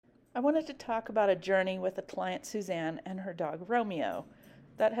I wanted to talk about a journey with a client, Suzanne, and her dog, Romeo,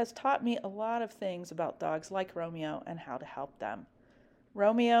 that has taught me a lot of things about dogs like Romeo and how to help them.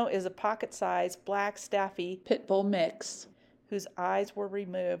 Romeo is a pocket-sized black staffy pit bull mix whose eyes were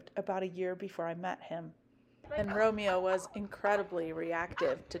removed about a year before I met him. And Romeo was incredibly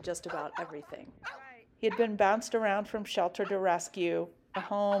reactive to just about everything. He had been bounced around from shelter to rescue, a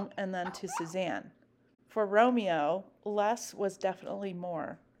home, and then to Suzanne. For Romeo, less was definitely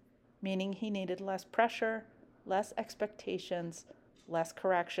more, meaning he needed less pressure, less expectations, less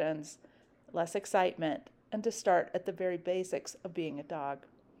corrections, less excitement, and to start at the very basics of being a dog.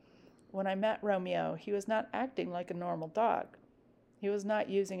 When I met Romeo, he was not acting like a normal dog. He was not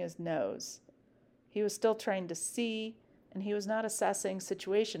using his nose. He was still trained to see, and he was not assessing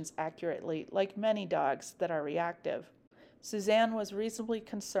situations accurately like many dogs that are reactive. Suzanne was reasonably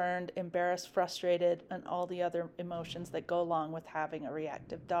concerned, embarrassed, frustrated, and all the other emotions that go along with having a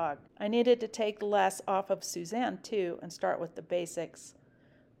reactive dog. I needed to take less off of Suzanne, too, and start with the basics.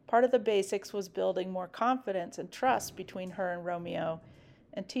 Part of the basics was building more confidence and trust between her and Romeo,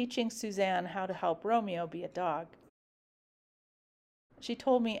 and teaching Suzanne how to help Romeo be a dog. She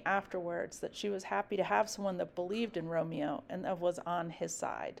told me afterwards that she was happy to have someone that believed in Romeo and that was on his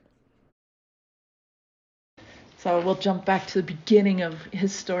side. So we'll jump back to the beginning of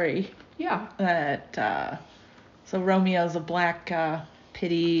his story. Yeah. So Romeo's a black,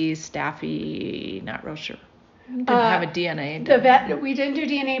 pitty, staffy, not real sure. Didn't have a DNA. The vet, we didn't do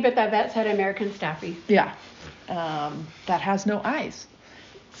DNA, but the vet said American Staffy. Yeah. That has no eyes.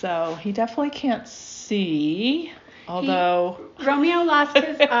 So he definitely can't see, although... Romeo lost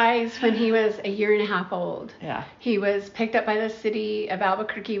his eyes when he was a year and a half old. Yeah. He was picked up by the city of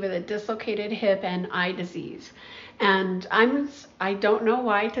Albuquerque with a dislocated hip and eye disease. And I don't know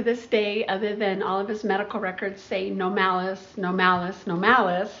why to this day, other than all of his medical records say no malice, no malice, no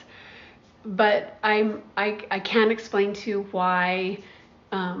malice. But I can't explain to you why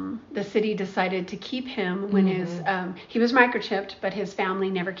the city decided to keep him when he was microchipped, but his family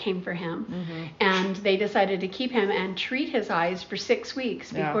never came for him. And they decided to keep him and treat his eyes for 6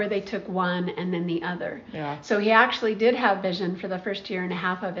 weeks before they took one and then the other. Yeah. So he actually did have vision for the first year and a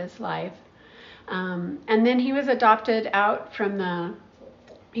half of his life. And then he was adopted out from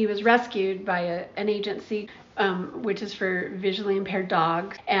he was rescued by an agency, which is for visually impaired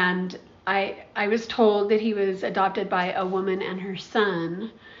dogs. And I was told that he was adopted by a woman and her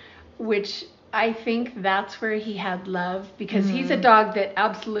son, which I think that's where he had love, because he's a dog that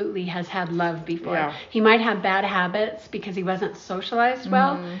absolutely has had love before. Yeah. He might have bad habits because he wasn't socialized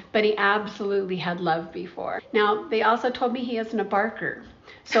well, but he absolutely had love before. Now, they also told me he isn't a barker.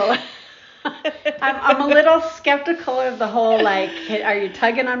 So I'm a little skeptical of the whole, like, are you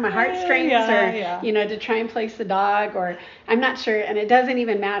tugging on my heartstrings to try and place the dog, or I'm not sure. And it doesn't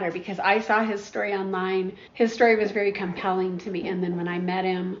even matter because I saw his story online. His story was very compelling to me. And then when I met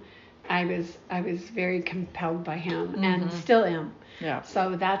him, I was very compelled by him and still am. Yeah.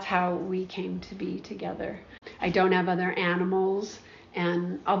 So that's how we came to be together. I don't have other animals.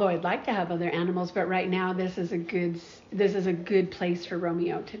 And although I'd like to have other animals, but right now this is a good place for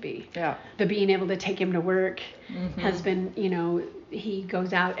Romeo to be. Yeah. The being able to take him to work has been, he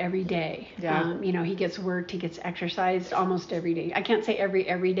goes out every day. Yeah. He gets worked, he gets exercised almost every day. I can't say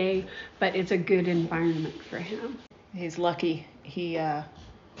every day, but it's a good environment for him. He's lucky he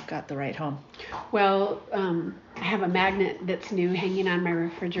got the right home. Well, I have a magnet that's new hanging on my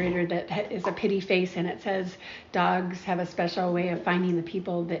refrigerator that is a pity face, and it says dogs have a special way of finding the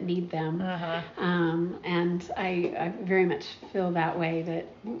people that need them. And I very much feel that way, that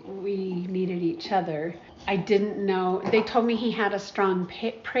we needed each other. I didn't know. They told me he had a strong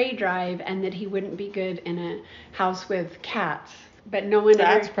prey drive and that he wouldn't be good in a house with cats. But no one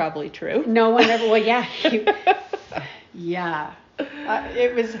That's probably true. No one ever. Well, yeah. Yeah.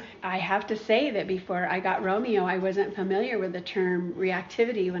 I have to say that before I got Romeo, I wasn't familiar with the term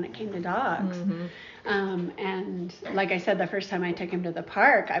reactivity when it came to dogs. And like I said, the first time I took him to the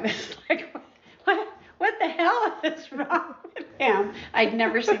park, I was like, what the hell is wrong with him? I'd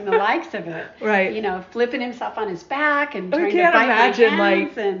never seen the likes of it. Right. Flipping himself on his back and trying to bite imagine, my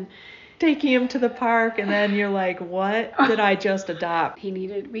hands and taking him to the park, and then you're like, what did I just adopt? We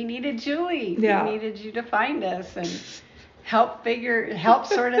needed Julie. Yeah. We needed you to find us and help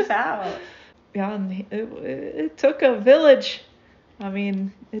sort us out. Yeah, and it took a village. I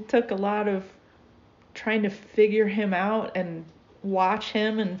mean, it took a lot of trying to figure him out and watch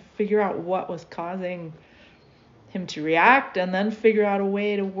him and figure out what was causing him to react, and then figure out a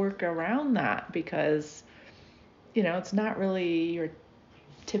way to work around that, because it's not really your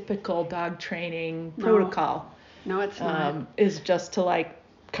typical dog training protocol. No, it's not. Is just to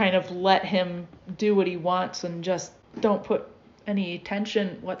kind of let him do what he wants and just don't put any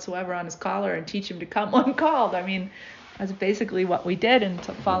tension whatsoever on his collar and teach him to come when called. I mean, that's basically what we did, and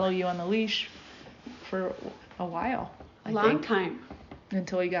to follow you on the leash for a while. Long time.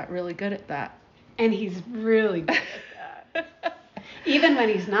 Until he got really good at that. And he's really good at that. Even when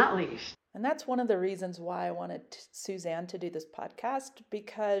he's not leashed. And that's one of the reasons why I wanted Suzanne to do this podcast,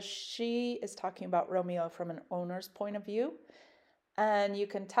 because she is talking about Romeo from an owner's point of view. And you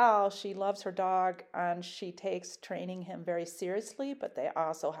can tell she loves her dog and she takes training him very seriously, but they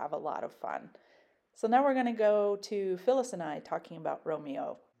also have a lot of fun. So now we're going to go to Phyllis and I talking about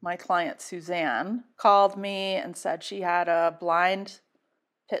Romeo. My client Suzanne called me and said she had a blind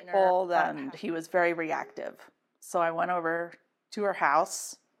pit bull and he was very reactive. So I went over to her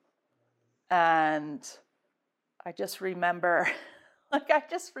house and I just remember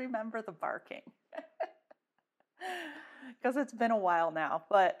the barking. Because it's been a while now,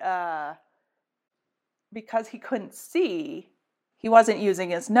 but because he couldn't see, he wasn't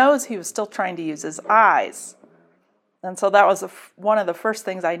using his nose, he was still trying to use his eyes. And so that was one of the first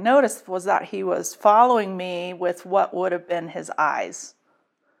things I noticed, was that he was following me with what would have been his eyes.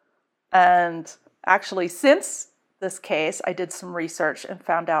 And actually, since this case, I did some research and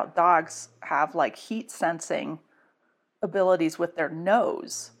found out dogs have like heat sensing abilities with their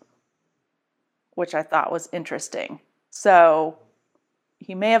nose, which I thought was interesting. So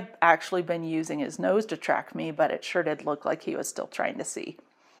he may have actually been using his nose to track me, but it sure did look like he was still trying to see.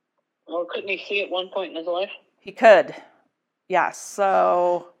 Well, couldn't he see at one point in his life? He could. Yes.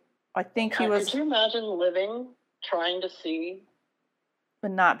 So I think he was... Could you imagine living, trying to see?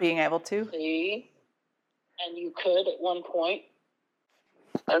 But not being able to? See. And you could at one point.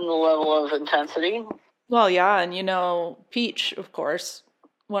 And the level of intensity. Well, yeah. And you know, Peach, of course,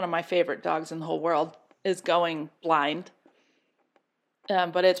 one of my favorite dogs in the whole world, is going blind.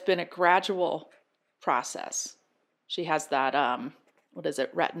 But it's been a gradual process. She has that,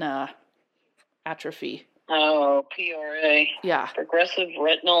 retina atrophy. Oh, PRA. Yeah. Progressive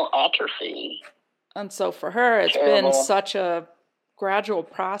retinal atrophy. And so for her, it's Terrible. been such a gradual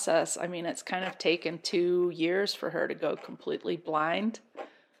process. I mean, it's kind of taken 2 years for her to go completely blind.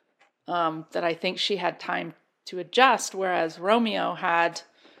 That I think she had time to adjust, whereas Romeo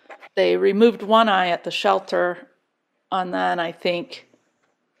they removed one eye at the shelter, and then I think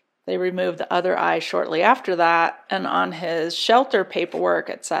they removed the other eye shortly after that. And on his shelter paperwork,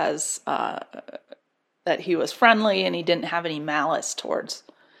 it says that he was friendly and he didn't have any malice towards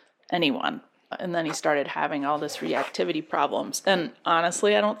anyone. And then he started having all this reactivity problems. And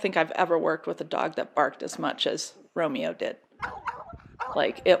honestly, I don't think I've ever worked with a dog that barked as much as Romeo did.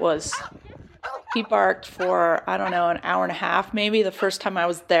 Like, he barked for, I don't know, an hour and a half maybe the first time I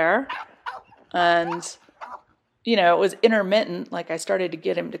was there. And, you know, it was intermittent. Like, I started to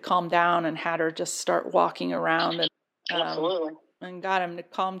get him to calm down and had her just start walking around Absolutely. And got him to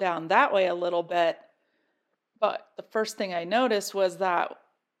calm down that way a little bit. But the first thing I noticed was that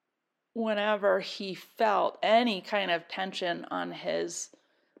whenever he felt any kind of tension on his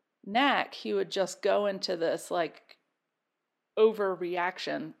neck, he would just go into this like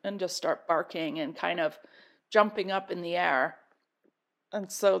overreaction and just start barking and kind of jumping up in the air.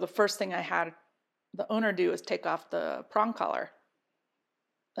 And so the first thing I had the owner do was take off the prong collar.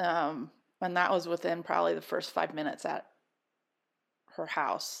 And that was within probably the first 5 minutes at her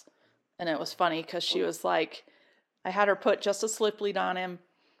house. And it was funny because she was like, I had her put just a slip lead on him.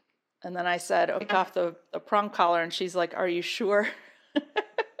 And then I said, take off the prong collar. And she's like, are you sure?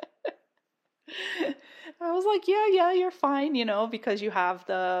 I was like, yeah, you're fine, you know, because you have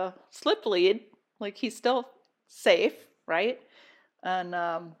the slip lead. Like, he's still safe, right?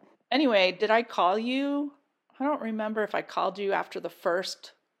 And anyway, did I call you? I don't remember if I called you after the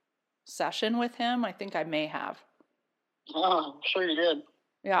first session with him. I think I may have. Oh, I'm sure you did.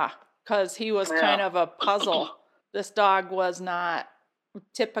 Yeah, because he was kind of a puzzle. This dog was not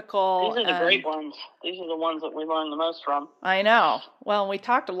typical. These are the great ones. These are the ones that we learned the most from. I know. Well, we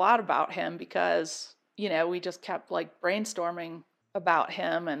talked a lot about him because, you know, we just kept like brainstorming about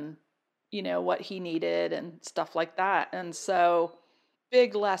him and, you know, what he needed and stuff like that. And so,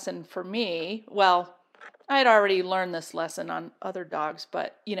 big lesson for me. Well, I had already learned this lesson on other dogs,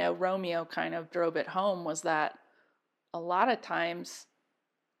 but, you know, Romeo kind of drove it home, was that a lot of times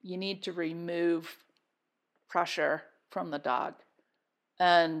you need to remove pressure from the dog.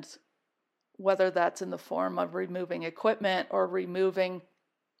 And whether that's in the form of removing equipment or removing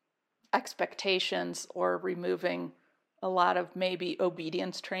expectations or removing a lot of maybe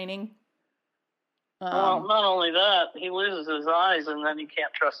obedience training. Well, not only that, he loses his eyes and then he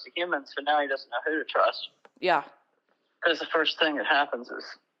can't trust the humans, so now he doesn't know who to trust. Yeah. Because the first thing that happens is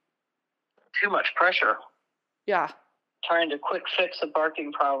too much pressure. Yeah. Trying to quick fix a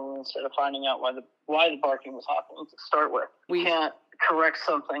barking problem instead of finding out why the barking was happening to start with. We can't correct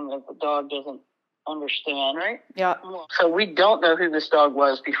something that the dog doesn't understand, right? Yeah. So we don't know who this dog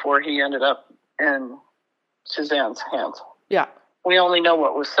was before he ended up in Suzanne's hands. Yeah. We only know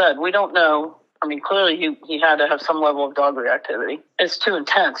what was said. We don't know. I mean, clearly he had to have some level of dog reactivity. It's too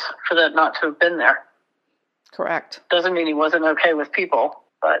intense for that not to have been there. Correct. Doesn't mean he wasn't okay with people,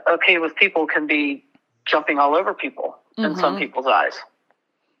 but okay with people can be jumping all over people in some people's eyes.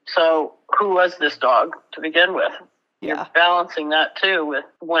 So who was this dog to begin with? Yeah. You're balancing that too with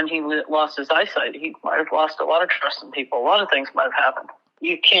when he lost his eyesight. He might have lost a lot of trust in people. A lot of things might have happened.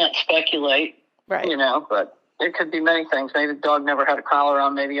 You can't speculate, right? But it could be many things. Maybe the dog never had a collar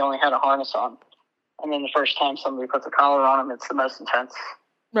on. Maybe he only had a harness on. And then the first time somebody puts a collar on him, it's the most intense.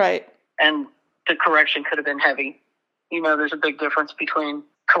 Right. And the correction could have been heavy. There's a big difference between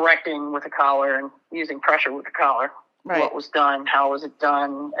correcting with a collar and using pressure with a collar. Right. What was done, how was it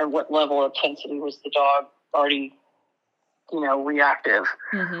done, and what level of intensity was the dog already, reactive.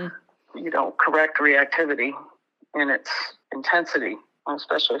 Mm-hmm. You don't correct reactivity in its intensity,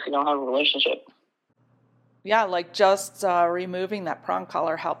 especially if you don't have a relationship. Yeah, like just removing that prong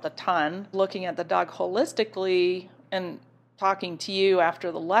collar helped a ton. Looking at the dog holistically and talking to you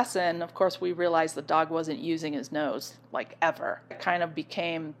after the lesson, of course, we realized the dog wasn't using his nose, like ever. It kind of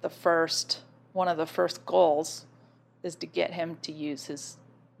became one of the first goals is to get him to use his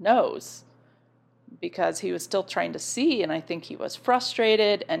nose because he was still trying to see, and I think he was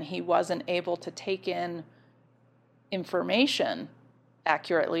frustrated and he wasn't able to take in information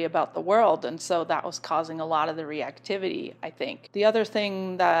accurately about the world, and so that was causing a lot of the reactivity, I think. The other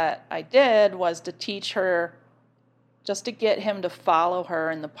thing that I did was to teach her just to get him to follow her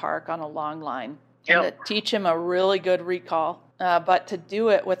in the park on a long line. Yep. And to teach him a really good recall, but to do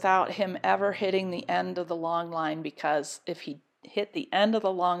it without him ever hitting the end of the long line, because if he hit the end of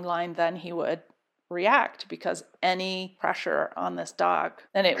the long line, then he would react because any pressure on this dog,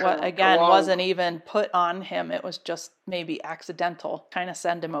 and it wasn't even put on him, it was just maybe accidental, kind of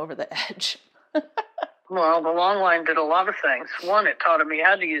send him over the edge. Well, the long line did a lot of things. One, it taught him he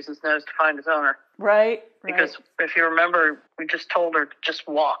had to use his nose to find his owner. Right. Because if you remember, we just told her to just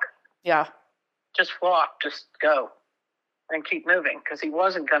walk. Yeah. Just walk, just go, and keep moving, because he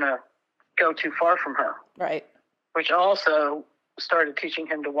wasn't going to go too far from her. Right. Which also started teaching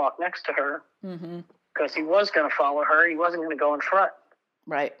him to walk next to her, because he was going to follow her. He wasn't going to go in front.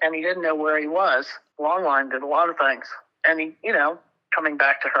 Right. And he didn't know where he was. Long line did a lot of things. And he, coming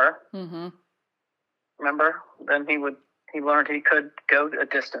back to her, remember, then he learned he could go a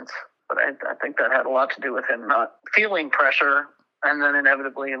distance. But I think that had a lot to do with him not feeling pressure and then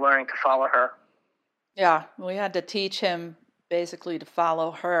inevitably learning to follow her. Yeah, we had to teach him basically to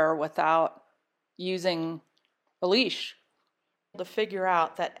follow her without using a leash. To figure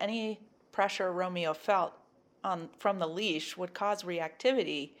out that any pressure Romeo felt from the leash would cause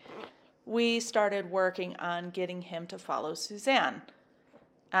reactivity, we started working on getting him to follow Suzanne.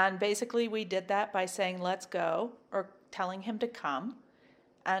 And basically we did that by saying, let's go, or telling him to come.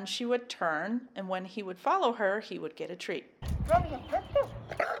 And she would turn, and when he would follow her, he would get a treat. Romeo, let's go.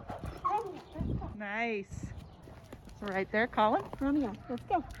 Romeo, let's go. Nice. Right there, Colin. Romeo, let's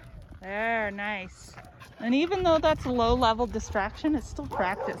go. There, nice. And even though that's a low-level distraction, it's still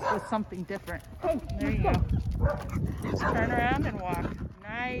practice with something different. Hey, there you go. Just turn around and walk.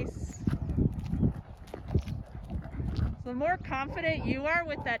 Nice. So the more confident you are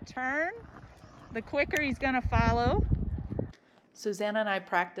with that turn, the quicker he's going to follow. Suzanne and I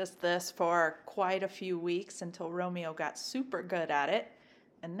practiced this for quite a few weeks until Romeo got super good at it.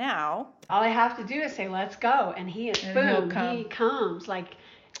 And now all I have to do is say, let's go. And he comes. Like,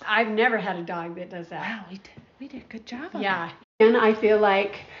 I've never had a dog that does that. Wow, we did a good job on that. Yeah. And I feel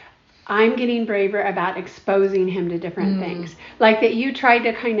like I'm getting braver about exposing him to different things. Like that you tried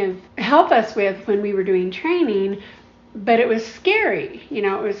to kind of help us with when we were doing training, but it was scary.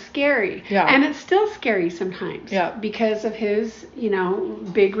 It was scary. Yeah. And it's still scary sometimes. Yeah. Because of his,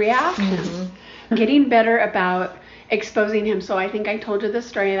 big reactions. Getting better about exposing him. So I think I told you the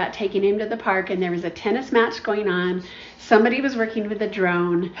story about taking him to the park, and there was a tennis match going on. Somebody was working with a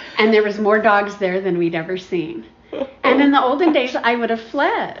drone, and there was more dogs there than we'd ever seen. And in the olden days, I would have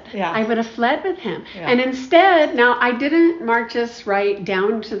fled. Yeah. I would have fled with him. Yeah. And instead, now I didn't march us right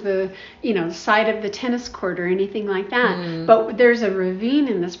down to the, side of the tennis court or anything like that. But there's a ravine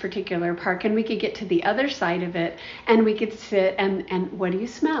in this particular park, and we could get to the other side of it, and we could sit and what do you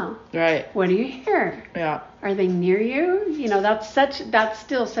smell? Right. What do you hear? Yeah. Are they near you? That's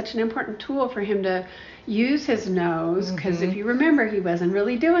still such an important tool for him to, use his nose, because if you remember, he wasn't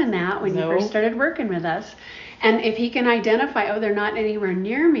really doing that when he first started working with us. And if he can identify, oh, they're not anywhere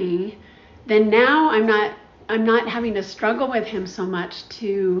near me, then now I'm not having to struggle with him so much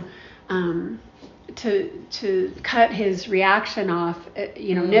to cut his reaction off,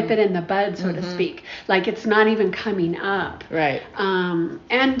 nip it in the bud, so to speak. Like it's not even coming up. Right.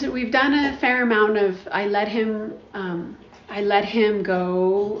 And we've done a fair amount of, I let him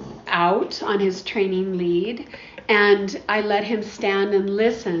go out on his training lead, and I let him stand and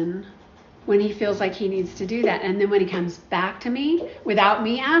listen when he feels like he needs to do that. And then when he comes back to me without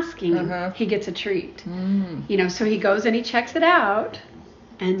me asking, he gets a treat. So he goes and he checks it out,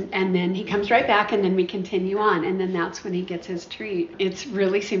 and then he comes right back, and then we continue on, and then that's when he gets his treat. It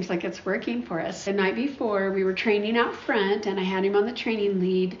really seems like it's working for us. The night before, we were training out front, and I had him on the training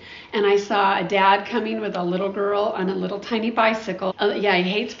lead, and I saw a dad coming with a little girl on a little tiny bicycle. He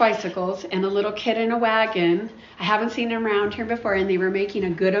hates bicycles, and a little kid in a wagon. I haven't seen them around here before, and they were making a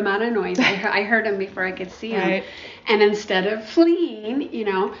good amount of noise. I heard them before I could see them. Right. And instead of fleeing,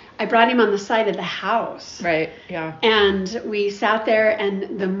 I brought him on the side of the house. Right, yeah. And we sat there,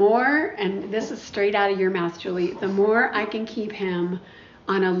 and the more, and this is straight out of your mouth, Julie, the more I can keep him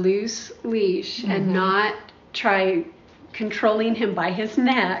on a loose leash and not try controlling him by his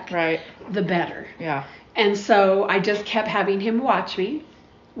neck, right, the better. Yeah. And so I just kept having him watch me,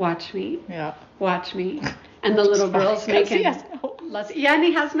 yeah, watch me. And the little girl's making, and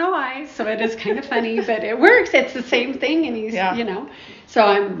he has no eyes, so it is kind of funny, but it works. It's the same thing, and he's, So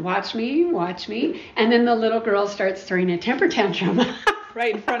I'm watch me, and then the little girl starts throwing a temper tantrum.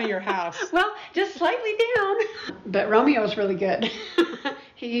 Right in front of your house. Well, just slightly down. But Romeo's really good.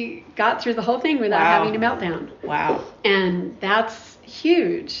 He got through the whole thing without having a meltdown. Wow. And that's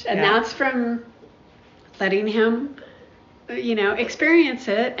huge, and that's from letting him experience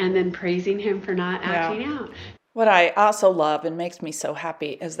it and then praising him for not acting out. What I also love and makes me so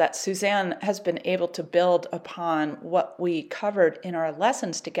happy is that Suzanne has been able to build upon what we covered in our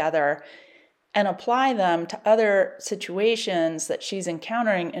lessons together and apply them to other situations that she's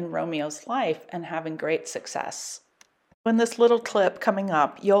encountering in Romeo's life and having great success. In this little clip coming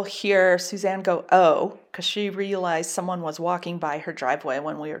up, you'll hear Suzanne go, oh, because she realized someone was walking by her driveway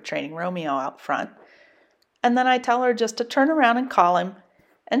when we were training Romeo out front. And then I tell her just to turn around and call him.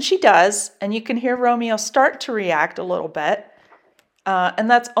 And she does. And you can hear Romeo start to react a little bit.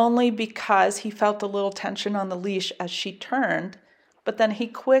 And that's only because he felt a little tension on the leash as she turned. But then he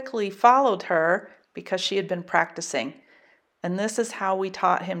quickly followed her because she had been practicing. And this is how we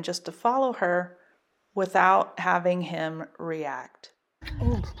taught him just to follow her without having him react.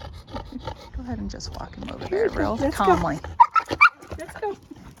 Oh, go ahead and just walk him over there real calmly. Let's go.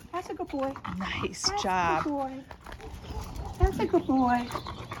 That's a good boy. Nice job. That's a good boy. That's a good boy.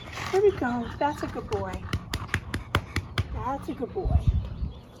 There we go. That's a good boy. That's a good boy.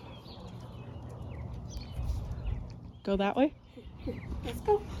 Go that way? Let's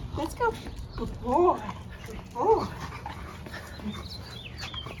go. Let's go. Good boy. Good boy.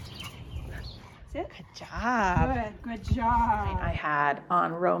 Sit. Good job. Good job. I had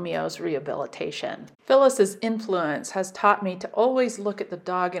on Romeo's rehabilitation. Phyllis's influence has taught me to always look at the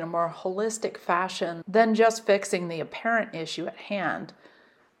dog in a more holistic fashion than just fixing the apparent issue at hand.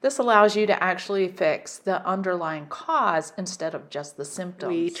 This allows you to actually fix the underlying cause instead of just the symptoms.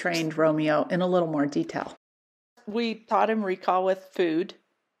 We trained Romeo in a little more detail. We taught him recall with food,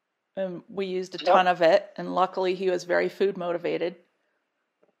 and we used a ton of it, and luckily he was very food motivated.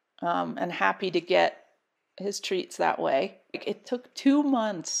 And happy to get his treats that way. It took 2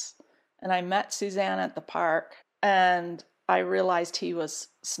 months, and I met Suzanne at the park, and I realized he was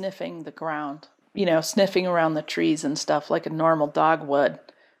sniffing the ground, sniffing around the trees and stuff like a normal dog would.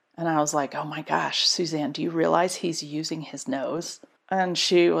 And I was like, oh my gosh, Suzanne, do you realize he's using his nose? And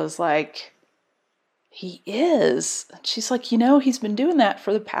she was like, he is. And she's like, he's been doing that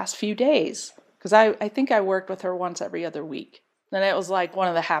for the past few days. Because I think I worked with her once every other week. And it was like one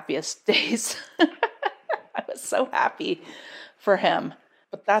of the happiest days. I was so happy for him.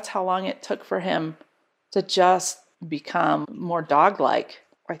 But that's how long it took for him to just become more dog-like.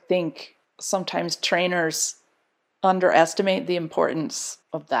 I think sometimes trainers underestimate the importance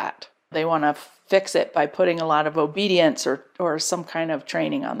of that. They want to fix it by putting a lot of obedience or some kind of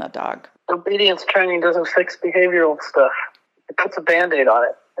training on the dog. Obedience training doesn't fix behavioral stuff. It puts a Band-Aid on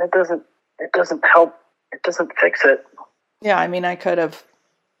it. It doesn't help. It doesn't fix it. Yeah, I could have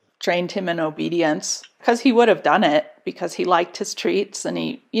trained him in obedience because he would have done it because he liked his treats and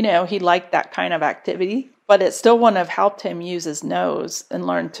he liked that kind of activity. But it still wouldn't have helped him use his nose and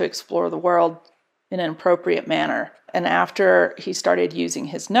learn to explore the world in an appropriate manner. And after he started using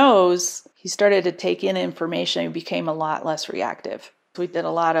his nose, he started to take in information and became a lot less reactive. We did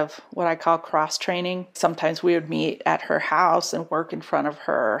a lot of what I call cross training. Sometimes we would meet at her house and work in front of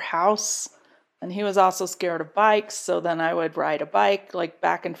her house. And he was also scared of bikes, so then I would ride a bike like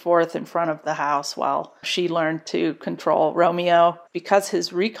back and forth in front of the house while she learned to control Romeo. Because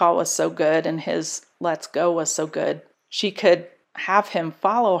his recall was so good and his let's go was so good, she could have him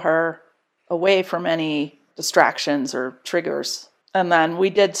follow her away from any distractions or triggers. And then we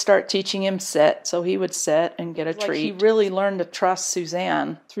did start teaching him sit, so he would sit and get a treat. He really learned to trust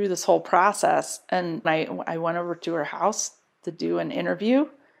Suzanne through this whole process. And I went over to her house to do an interview.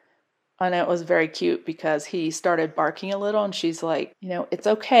 And it was very cute because he started barking a little and she's like, it's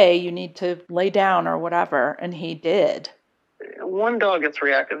okay, you need to lay down or whatever. And he did. One dog gets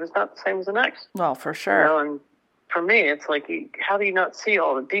reactive. It's not the same as the next. Well, for sure. And for me, it's like, how do you not see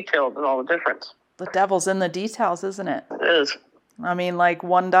all the details and all the difference? The devil's in the details, isn't it? It is. I mean, like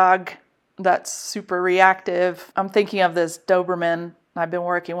one dog that's super reactive. I'm thinking of this Doberman I've been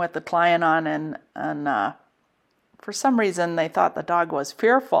working with the client on, and for some reason they thought the dog was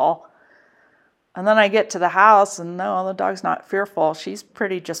fearful. And then I get to the house and no, the dog's not fearful. She's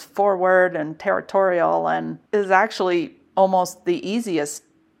pretty just forward and territorial and is actually almost the easiest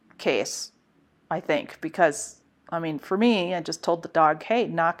case, I think, because, for me, I just told the dog, hey,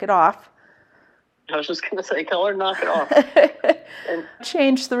 knock it off. I was just going to say, tell her knock it off. And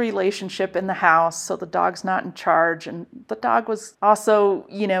change the relationship in the house so the dog's not in charge. And the dog was also,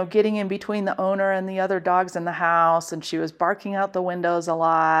 getting in between the owner and the other dogs in the house. And she was barking out the windows a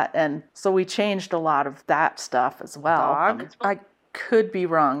lot. And so we changed a lot of that stuff as well. I could be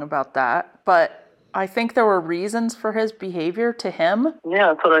wrong about that, but I think there were reasons for his behavior to him.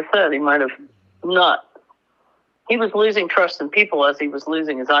 Yeah, that's what I said. He might have not. He was losing trust in people as he was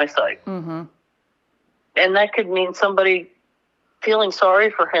losing his eyesight. Mm-hmm. And that could mean somebody feeling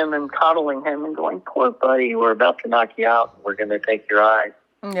sorry for him and coddling him and going, poor buddy, we're about to knock you out. We're going to take your eye.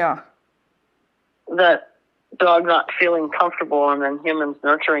 Yeah. That dog not feeling comfortable and then humans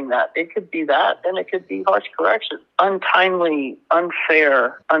nurturing that. It could be that, and it could be harsh correction. Untimely,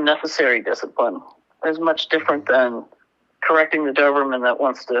 unfair, unnecessary discipline is much different than correcting the Doberman that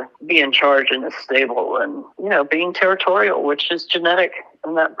wants to be in charge in his stable and, being territorial, which is genetic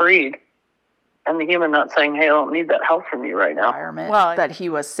in that breed. And the human not saying, hey, I don't need that help from you right now. Well, that he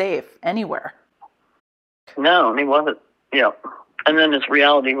was safe anywhere. No, he wasn't. And then his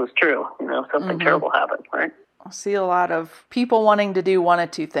reality was true. Something terrible happened, right? I see a lot of people wanting to do one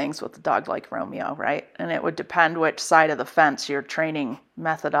of two things with a dog like Romeo, right? And it would depend which side of the fence your training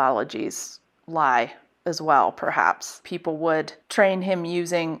methodologies lie as well, perhaps. People would train him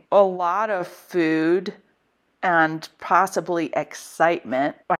using a lot of food and possibly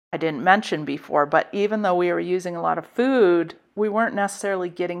excitement. I didn't mention before, but even though we were using a lot of food, we weren't necessarily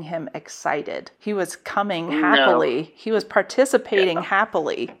getting him excited. He was coming happily. No. He was participating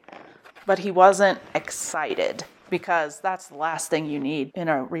happily, but he wasn't excited, because that's the last thing you need in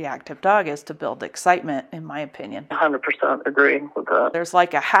a reactive dog is to build excitement, in my opinion. 100% agree with that. There's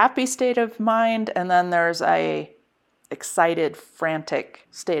like a happy state of mind, and then there's a excited, frantic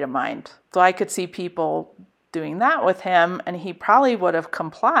state of mind. So I could see people doing that with him, and he probably would have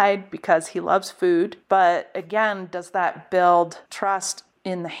complied because he loves food. But again, does that build trust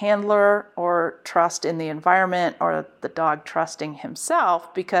in the handler or trust in the environment or the dog trusting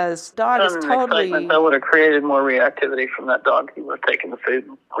himself? Because dog is totally... That would have created more reactivity from that dog. He would have taken the food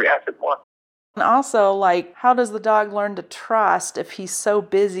and reacted more. And also, how does the dog learn to trust if he's so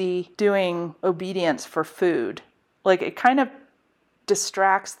busy doing obedience for food? It kind of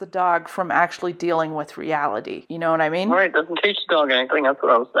distracts the dog from actually dealing with reality. You know what I mean? Right. Doesn't teach the dog anything. That's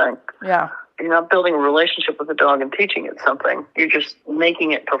what I was saying. Yeah. You're not building a relationship with the dog and teaching it something. You're just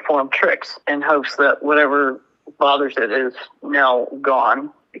making it perform tricks in hopes that whatever bothers it is now gone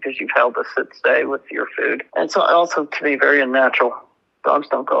because you've held a sit stay with your food. And it's also, to me, very unnatural. Dogs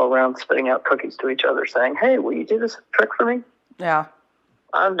don't go around spitting out cookies to each other saying, hey, will you do this trick for me? Yeah.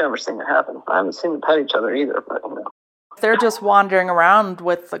 I've never seen it happen. I haven't seen them pet each other either, but They're just wandering around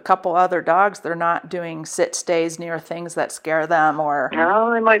with a couple other dogs. They're not doing sit stays near things that scare them or...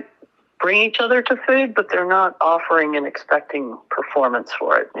 No, they might bring each other to food, but they're not offering and expecting performance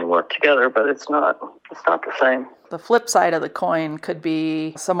for it. They work together, but it's not the same. The flip side of the coin could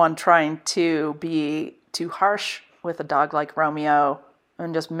be someone trying to be too harsh with a dog like Romeo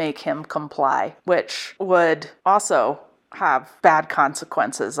and just make him comply, which would also have bad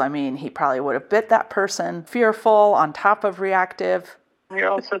consequences. I mean, he probably would have bit that person, fearful on top of reactive. You're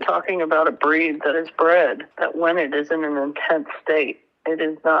also talking about a breed that is bred, that when it is in an intense state, it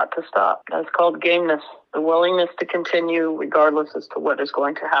is not to stop. That's called gameness, the willingness to continue regardless as to what is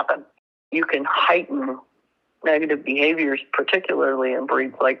going to happen. you can heighten negative behaviors, particularly in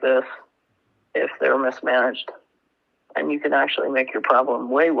breeds like this, if they're mismanaged. And you can actually make your problem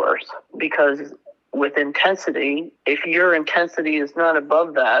way worse, because with intensity, if your intensity is not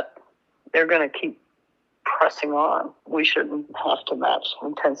above that, they're going to keep pressing on. We shouldn't have to match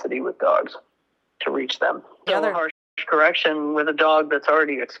intensity with dogs to reach them. So a harsh correction with a dog that's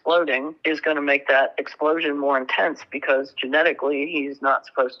already exploding is going to make that explosion more intense, because genetically he's not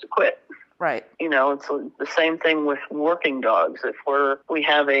supposed to quit. Right. You know, it's the same thing with working dogs. If we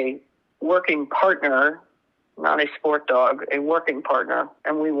have a working partner, not a sport dog, a working partner,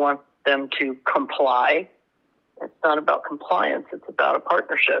 and we want them to comply, it's not about compliance, it's about a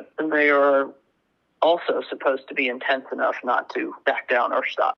partnership. And they are also supposed to be intense enough not to back down or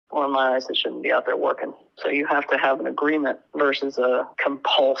stop. Or in my eyes, they shouldn't be out there working. So you have to have an agreement versus a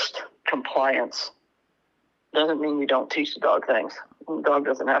compulsed compliance. Doesn't mean you don't teach the dog things. The dog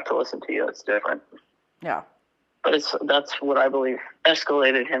doesn't have to listen to you. It's different. Yeah. But that's what I believe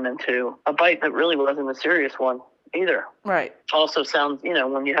escalated him into a bite that really wasn't a serious one either. Right. Also sounds,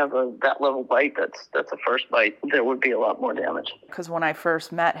 when you have that level bite, that's a first bite, there would be a lot more damage. Because when I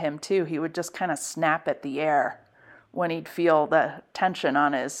first met him too, he would just kind of snap at the air when he'd feel the tension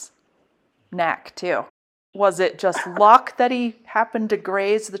on his neck too. Was it just luck that he happened to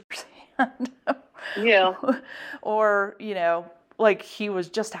graze the sand? Yeah. Or, like he was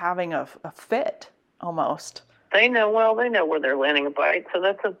just having a fit almost. They know where they're landing a bite, so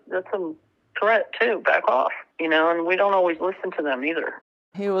that's a threat too. Back off, and we don't always listen to them either.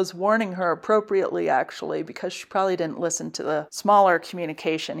 He was warning her appropriately, actually, because she probably didn't listen to the smaller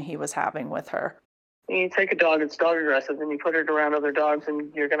communication he was having with her. You take a dog that's dog aggressive and you put it around other dogs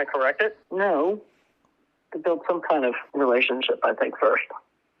and you're going to correct it? No. To build some kind of relationship, I think, first.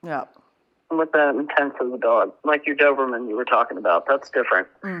 Yeah. With that intense of the dog, like your Doberman you were talking about, that's different.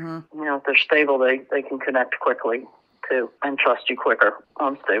 Mm-hmm. If they're stable, they can connect quickly too and trust you quicker.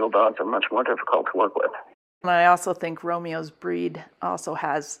 Unstable dogs are much more difficult to work with. And I also think Romeo's breed also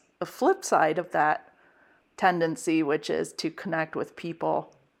has a flip side of that tendency, which is to connect with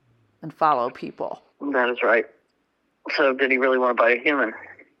people and follow people. That is right. So did he really want to bite a human?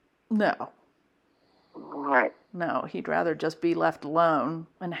 No. Right. No, he'd rather just be left alone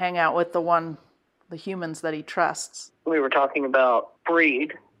and hang out with the humans that he trusts. We were talking about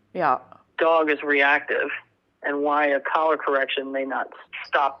breed. Yeah. Dog is reactive, and why a collar correction may not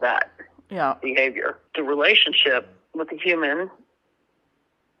stop that behavior. The relationship with the human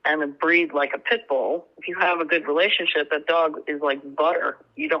and a breed like a pit bull, if you have a good relationship, that dog is like butter.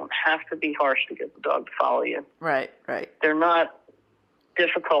 You don't have to be harsh to get the dog to follow you. Right. They're not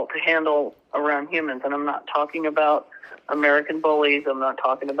difficult to handle around humans. And I'm not talking about American bullies. I'm not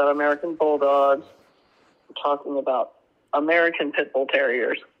talking about American bulldogs. I'm talking about American pit bull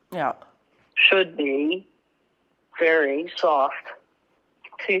terriers. Yeah. Should be very soft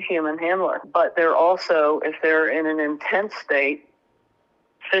to human handler. But they're also, if they're in an intense state,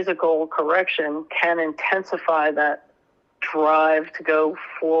 physical correction can intensify that drive to go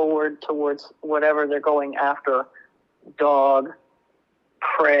forward towards whatever they're going after, dog,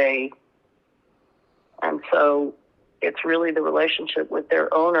 prey. And so it's really the relationship with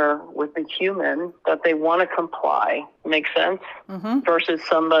their owner, with the human, that they want to comply. Make sense? Mm-hmm. Versus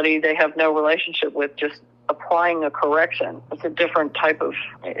somebody they have no relationship with, just applying a correction. It's a different type of,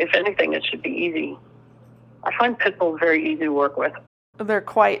 if anything, it should be easy. I find pit bulls very easy to work with. They're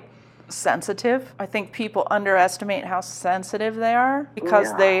quite sensitive. I think people underestimate how sensitive they are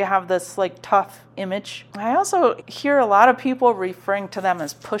because they have this tough image. I also hear a lot of people referring to them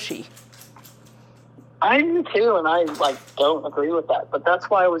as pushy. I do too, and I don't agree with that. But that's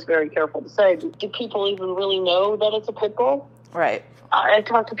why I was very careful to say, do people even really know that it's a pit bull? Right. I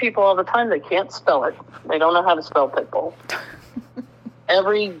talk to people all the time, they can't spell it. They don't know how to spell pit bull.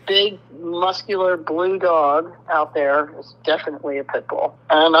 Every big, muscular blue dog out there is definitely a pit bull.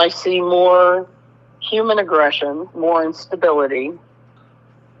 And I see more human aggression, more instability,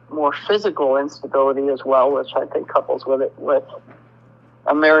 more physical instability as well, which I think couples with it with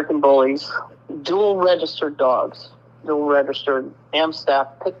American bullies, dual-registered dogs, dual-registered Amstaff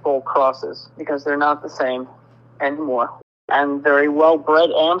pit bull crosses, because they're not the same anymore. And very well-bred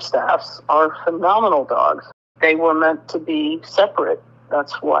Amstaffs are phenomenal dogs. They were meant to be separate.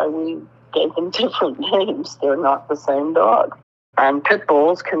 That's why we gave them different names. They're not the same dog. And pit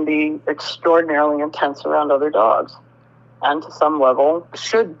bulls can be extraordinarily intense around other dogs, and to some level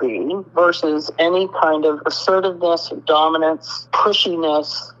should be, versus any kind of assertiveness, dominance,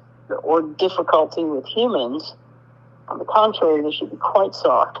 pushiness, or difficulty with humans. On the contrary, they should be quite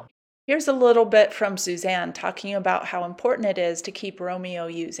soft. Here's a little bit from Suzanne talking about how important it is to keep Romeo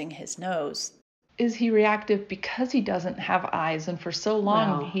using his nose. Is he reactive because he doesn't have eyes, and for so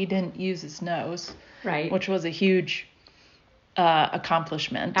long he didn't use his nose, Right. which was a huge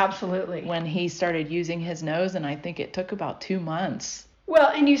accomplishment. Absolutely. When he started using his nose, and I think it took about 2 months. Well,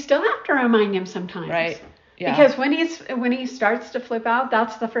 and you still have to remind him sometimes. Right. Yeah. Because when he starts to flip out,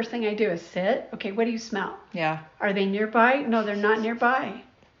 that's the first thing I do is sit. Okay, what do you smell? Yeah. Are they nearby? No, they're not nearby.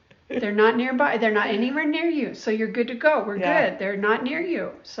 They're not nearby. They're not anywhere near you. So you're good to go. We're good. They're not near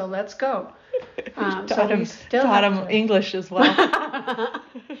you. So let's go. Taught him English as well.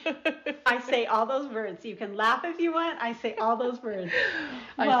 I say all those words. You can laugh if you want. I say all those words.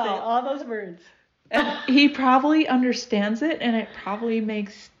 I say all those words. And he probably understands it, and it probably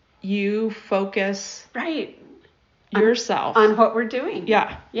makes you focus yourself on what we're doing.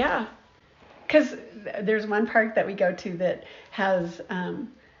 Yeah. Yeah. Because there's one park that we go to that has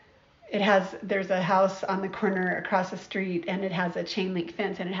there's a house on the corner across the street, and it has a chain link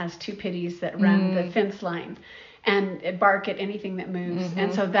fence, and it has 2 pitties that run the fence line and it bark at anything that moves. Mm-hmm.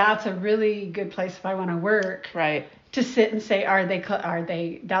 And so that's a really good place if I want to work. Right. To sit and say, are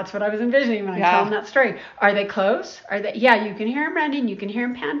they, that's what I was envisioning when I told them that story. Are they close? Yeah, you can hear them running, you can hear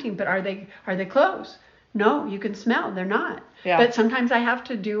them panting, but are they close? No, you can smell, they're not. Yeah. But sometimes I have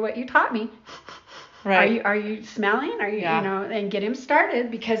to do what you taught me. Right. Are you smelling? Are you, and get him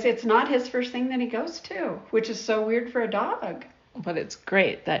started, because it's not his first thing that he goes to, which is so weird for a dog. But it's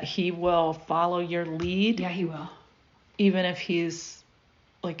great that he will follow your lead. Yeah, he will. Even if he's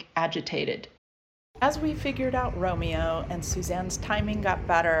agitated. As we figured out Romeo and Suzanne's timing got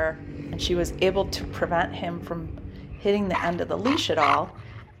better and she was able to prevent him from hitting the end of the leash at all,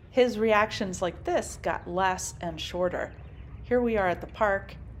 his reactions like this got less and shorter. Here we are at the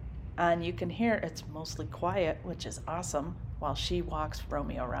park, and you can hear it's mostly quiet, which is awesome, while she walks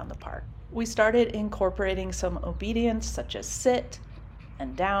Romeo around the park. We started incorporating some obedience such as sit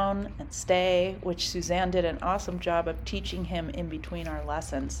and down and stay, which Suzanne did an awesome job of teaching him in between our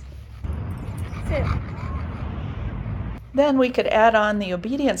lessons. Sit. Then we could add on the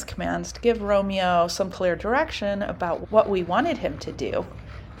obedience commands to give Romeo some clear direction about what we wanted him to do.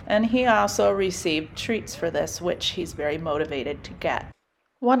 And he also received treats for this, which he's very motivated to get.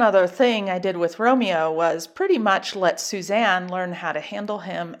 One other thing I did with Romeo was pretty much let Suzanne learn how to handle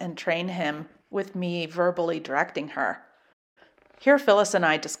him and train him with me verbally directing her. Here Phyllis and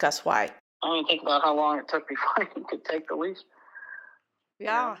I discuss why. I mean, think about how long it took before you could take the leash.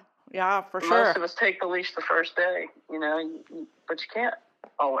 Yeah, for sure. Most of us take the leash the first day, but you can't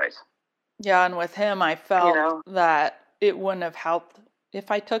always. Yeah, and with him, I felt that it wouldn't have helped if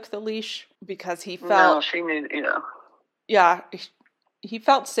I took the leash, because he felt... No, she knew, Yeah, he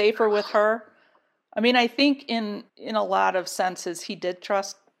felt safer with her. I mean, I think in a lot of senses, he did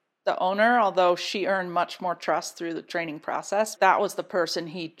trust the owner, although she earned much more trust through the training process. That was the person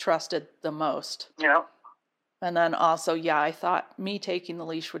he trusted the most. Yeah. And then also, I thought me taking the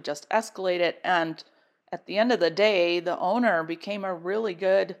leash would just escalate it. And at the end of the day, the owner became a really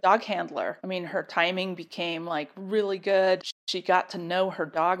good dog handler. I mean, her timing became really good. She got to know her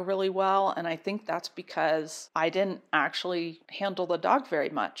dog really well. And I think that's because I didn't actually handle the dog very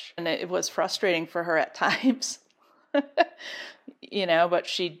much. And it was frustrating for her at times, but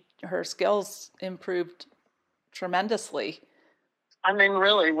her skills improved tremendously. I mean,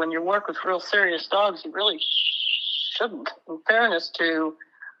 really, when you work with real serious dogs, you really shouldn't, in fairness to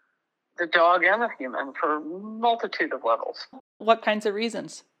the dog and the human, for a multitude of levels. What kinds of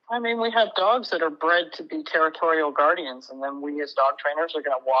reasons? I mean, we have dogs that are bred to be territorial guardians, and then we as dog trainers are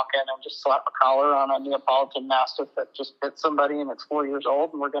going to walk in and just slap a collar on a Neapolitan Mastiff that just bit somebody and it's 4 years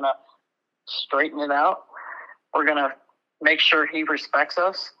old, and we're going to straighten it out. We're going to make sure he respects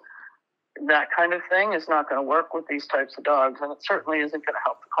us. That kind of thing is not going to work with these types of dogs, and it certainly isn't going to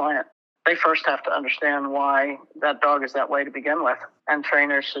help the client. They first have to understand why that dog is that way to begin with, and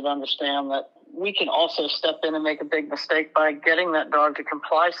trainers should understand that we can also step in and make a big mistake by getting that dog to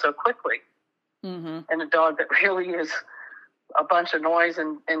comply so quickly. Mm-hmm. And a dog that really is a bunch of noise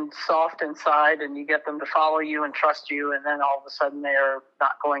and soft inside, and you get them to follow you and trust you, and then all of a sudden they're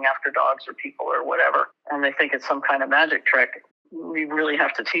not going after dogs or people or whatever, and they think it's some kind of magic trick. We really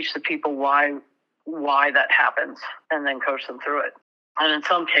have to teach the people why that happens, and then coach them through it. And in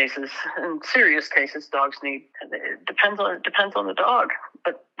some cases, in serious cases, dogs need, it depends on the dog.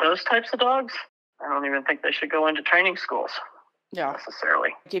 But those types of dogs, I don't even think they should go into training schools necessarily.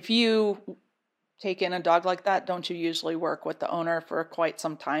 If you take in a dog like that, don't you usually work with the owner for quite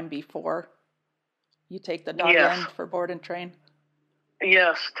some time before you take the dog in for board and train?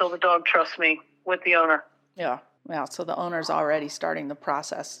 Yes, till the dog trusts me with the owner. Yeah. Well, so the owner's already starting the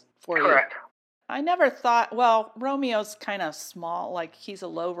process for you. Correct. I never thought, well, Romeo's kind of small, like he's a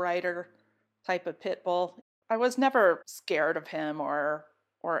low rider type of pit bull. I was never scared of him or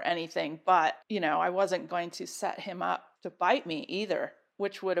anything, but, I wasn't going to set him up to bite me either,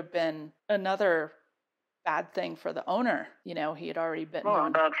 which would have been another bad thing for the owner. He had already bitten one.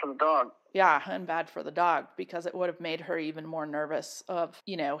 And bad for the dog. Yeah, and bad for the dog, because it would have made her even more nervous of,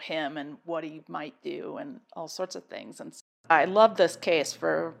 him and what he might do and all sorts of things. And I love this case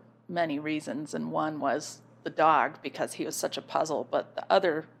for many reasons, and one was the dog, because he was such a puzzle, but the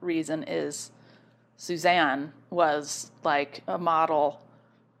other reason is Suzanne was like a model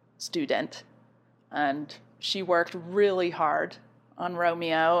student, and she worked really hard on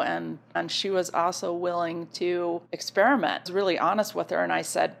Romeo, and she was also willing to experiment. I was really honest with her, and I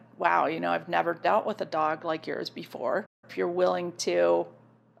said, wow, I've never dealt with a dog like yours before. If you're willing to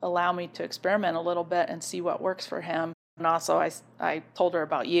allow me to experiment a little bit and see what works for him. And also I told her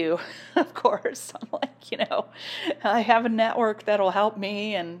about you, of course. I'm like, I have a network that'll help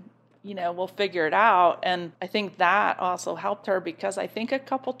me, and we'll figure it out. And I think that also helped her, because I think a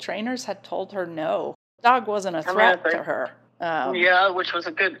couple trainers had told her no. Dog wasn't a threat to her. Which was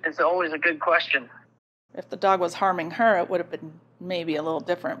it's always a good question. If the dog was harming her, it would have been maybe a little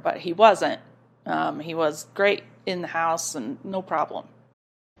different, but he wasn't. He was great in the house and no problem.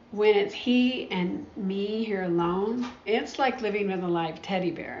 When it's he and me here alone, it's like living with a live teddy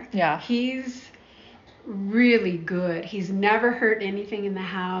bear. Yeah. He's really good. He's never hurt anything in the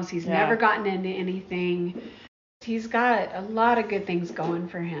house. He's never gotten into anything. He's got a lot of good things going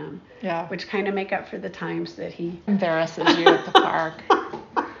for him. Yeah. Which kind of make up for the times that he embarrasses you at the park.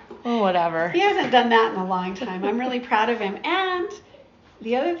 Or whatever. He hasn't done that in a long time. I'm really proud of him. And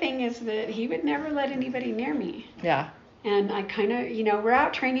the other thing is that he would never let anybody near me. Yeah. And I kind of, we're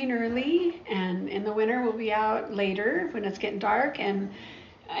out training early, and in the winter we'll be out later when it's getting dark, and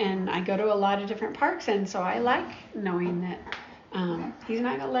I go to a lot of different parks, and so I like knowing that he's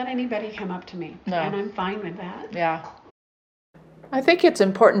not going to let anybody come up to me. No. And I'm fine with that. Yeah. I think it's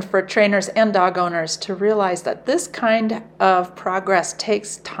important for trainers and dog owners to realize that this kind of progress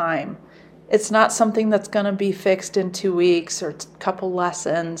takes time. It's not something that's going to be fixed in 2 weeks or a couple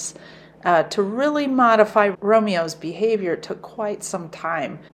lessons. To really modify Romeo's behavior took quite some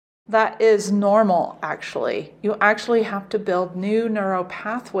time. That is normal, actually. You actually have to build new neural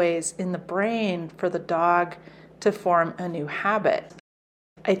pathways in the brain for the dog to form a new habit.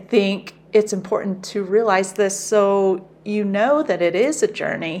 I think it's important to realize this so you know that it is a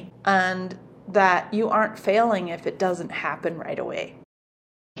journey and that you aren't failing if it doesn't happen right away.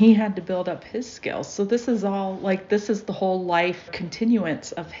 He had to build up his skills. So this is all this is the whole life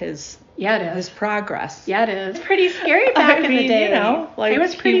continuance of his his progress. Yeah, it is. It's pretty scary back in the day. It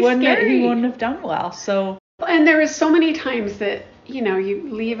was pretty scary. He wouldn't have done well. So, and there was so many times that,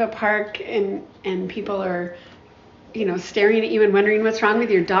 you leave a park and people are staring at you and wondering what's wrong with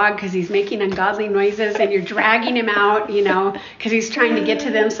your dog because he's making ungodly noises, and you're dragging him out, because he's trying to get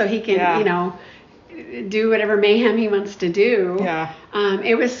to them so he can, do whatever mayhem he wants to do. Yeah.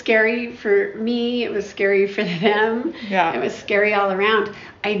 It was scary for me. It was scary for them. Yeah. It was scary all around.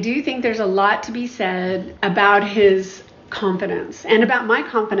 I do think there's a lot to be said about his confidence and about my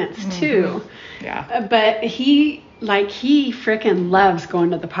confidence too. Yeah. But he freaking loves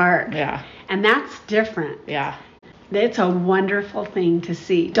going to the park. Yeah. And that's different. Yeah. It's a wonderful thing to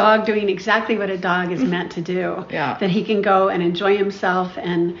see. Dog doing exactly what a dog is meant to do. Yeah. That he can go and enjoy himself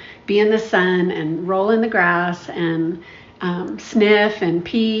and be in the sun and roll in the grass and sniff and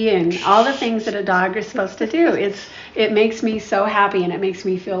pee and all the things that a dog is supposed to do. It makes me so happy, and it makes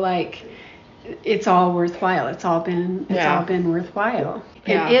me feel like it's all worthwhile. It's all been worthwhile.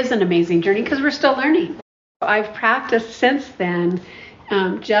 Yeah. It is an amazing journey because we're still learning. I've practiced since then,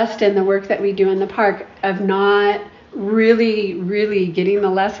 just in the work that we do in the park, of not really getting the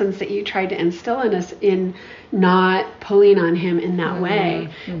lessons that you tried to instill in us, in not pulling on him in that way.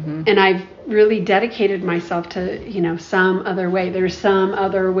 Mm-hmm. And I've really dedicated myself to, some other way. There's some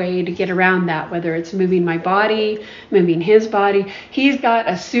other way to get around that, whether it's moving my body, moving his body. He's got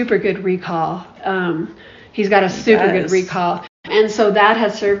a super good recall. And so that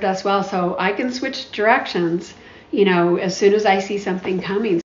has served us well. So I can switch directions, as soon as I see something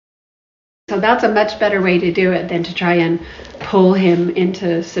coming. So that's a much better way to do it than to try and pull him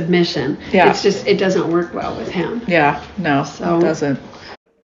into submission. Yeah. It's just, it doesn't work well with him. Yeah, no, So, it doesn't.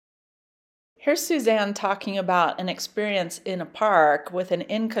 Here's Suzanne talking about an experience in a park with an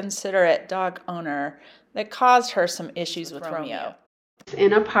inconsiderate dog owner that caused her some issues with Romeo.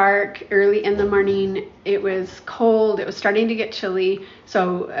 In a park early in the morning. It was cold. It was starting to get chilly.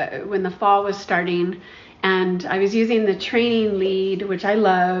 So when the fall was starting, and I was using the training lead, which I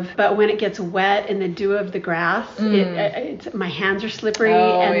love, but when it gets wet in the dew of the grass, my hands are slippery,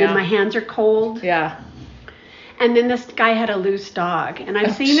 then my hands are cold. Yeah. And then this guy had a loose dog, and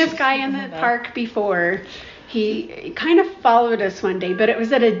I've seen this guy in the park before. He kind of followed us one day, but it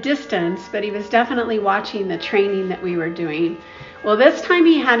was at a distance, but he was definitely watching the training that we were doing. Well, this time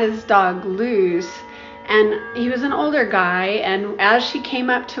he had his dog loose, and he was an older guy, and as she came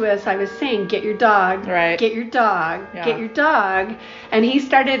up to us, I was saying, get your dog, get your dog, get your dog, and he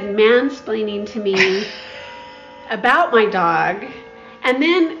started mansplaining to me about my dog. And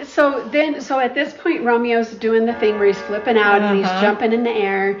then, so at this point, Romeo's doing the thing where he's flipping out and he's jumping in the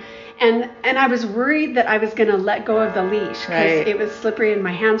air. And I was worried that I was going to let go of the leash because it was slippery and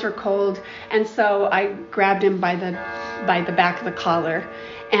my hands were cold. And so I grabbed him by the back of the collar.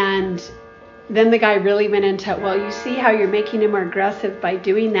 And then the guy really went into, well, you see how you're making him more aggressive by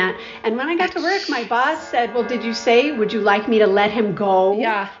doing that. And when I got to work, my boss said, well, did you say, would you like me to let him go?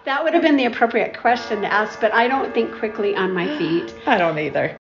 Yeah. That would have been the appropriate question to ask, but I don't think quickly on my feet. I don't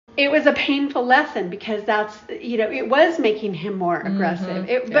either. It was a painful lesson because that's, it was making him more aggressive.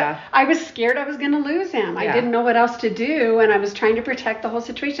 But I was scared I was going to lose him. I didn't know what else to do, and I was trying to protect the whole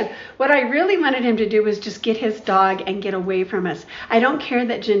situation. What I really wanted him to do was just get his dog and get away from us. I don't care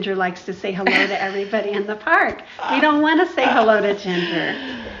that Ginger likes to say hello to everybody in the park. We don't want to say hello to Ginger.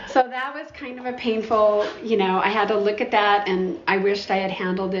 So that was kind of a painful, I had to look at that, and I wished I had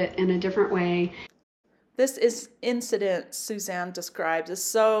handled it in a different way. This incident Suzanne describes is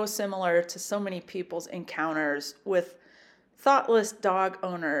so similar to so many people's encounters with thoughtless dog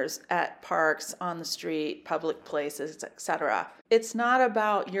owners at parks, on the street, public places, etc. It's not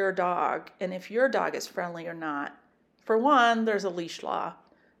about your dog and if your dog is friendly or not. For one, there's a leash law.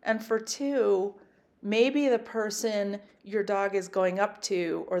 And for two, maybe the person your dog is going up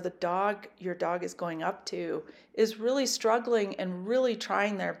to or the dog your dog is going up to is really struggling and really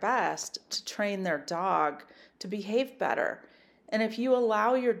trying their best to train their dog to behave better. And if you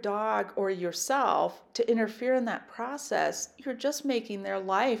allow your dog or yourself to interfere in that process, you're just making their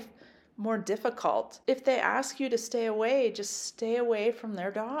life more difficult. If they ask you to stay away, just stay away from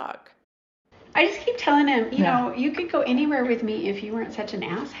their dog. I just keep telling him, you know, you could go anywhere with me if you weren't such an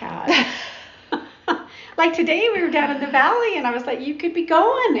asshat. Like today we were down in the valley and I was like, you could be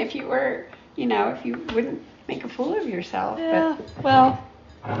going if you were, if you wouldn't make a fool of yourself. Yeah, but well,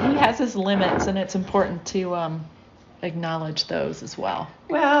 he has his limits and it's important to acknowledge those as well.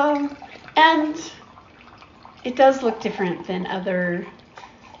 Well, and it does look different than other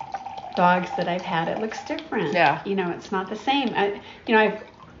dogs that I've had. It looks different. Yeah. It's not the same. I've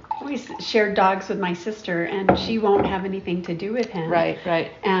always shared dogs with my sister and she won't have anything to do with him.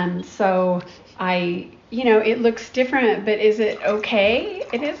 Right. And so it looks different, but is it okay?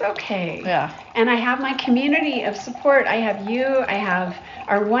 It is okay. Yeah. And I have my community of support. I have you. I have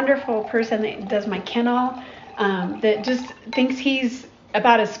our wonderful person that does my kennel that just thinks he's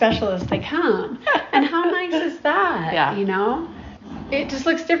about as special as they come. And how nice is that? Yeah. It just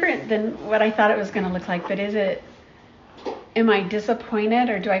looks different than what I thought it was going to look like. But am I disappointed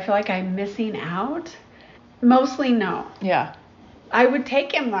or do I feel like I'm missing out? Mostly no. Yeah. I would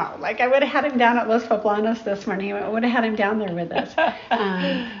take him though. Like I would have had him down at Los Poblanos this morning. I would have had him down there with us.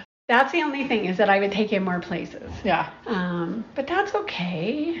 That's the only thing is that I would take him more places. Yeah. But that's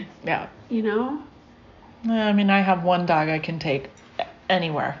okay. Yeah. I mean, I have one dog I can take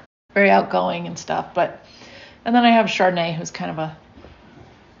anywhere. Very outgoing and stuff. And then I have Chardonnay, who's kind of a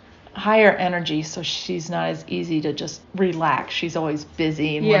higher energy, so she's not as easy to just relax. She's always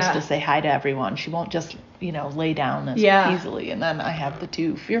busy and wants to say hi to everyone. She won't just, lay down as easily. And then I have the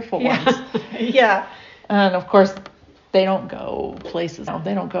two fearful ones. Yeah. And of course, they don't go places.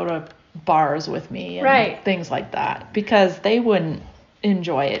 They don't go to bars with me and things like that because they wouldn't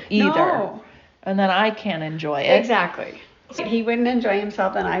enjoy it either. No. And then I can't enjoy it. Exactly. He wouldn't enjoy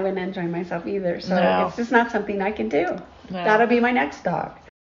himself and I wouldn't enjoy myself either. So it's just not something I can do. No. That'll be my next dog.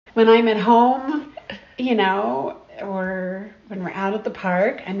 When I'm at home, or when we're out at the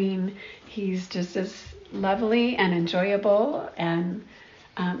park, I mean, he's just as lovely and enjoyable and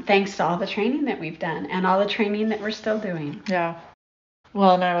thanks to all the training that we've done and all the training that we're still doing. Yeah.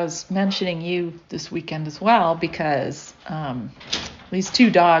 Well, and I was mentioning you this weekend as well because these two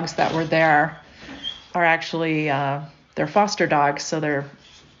dogs that were there are actually, they're foster dogs, so they're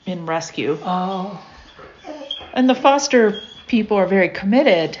in rescue. Oh. And the foster people are very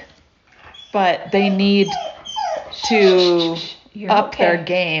committed, but they need to up their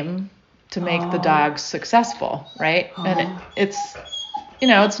game to make the dogs successful, right? And it's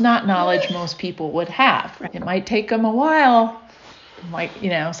it's not knowledge most people would have. It might take them a while.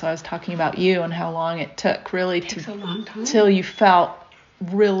 So I was talking about you and how long it took really It takes a long time. till you felt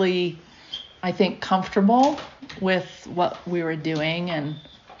really, I think, comfortable with what we were doing and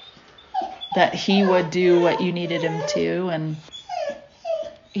that he would do what you needed him to. And,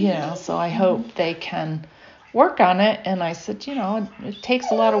 so I hope they can work on it. And I said, it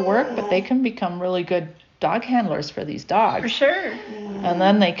takes a lot of work, but they can become really good dog handlers for these dogs. For sure. And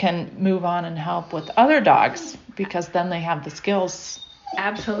then they can move on and help with other dogs because then they have the skills.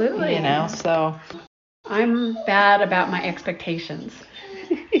 Absolutely. So. I'm bad about my expectations.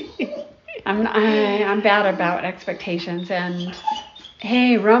 I'm bad about expectations. And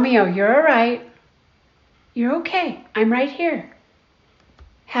hey, Romeo, you're all right. You're okay. I'm right here.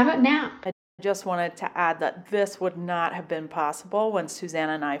 Have it now. I just wanted to add that this would not have been possible when Suzanne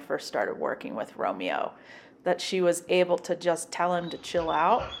and I first started working with Romeo. That she was able to just tell him to chill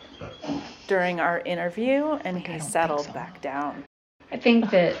out during our interview and he settled back down. I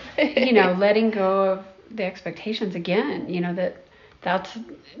think that, letting go of the expectations again, that's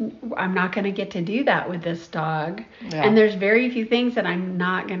I'm not going to get to do that with this dog. Yeah. And there's very few things that I'm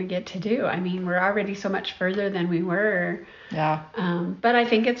not going to get to do. I mean, we're already so much further than we were. Yeah. But I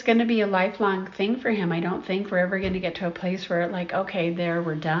think it's going to be a lifelong thing for him. I don't think we're ever going to get to a place where okay, there,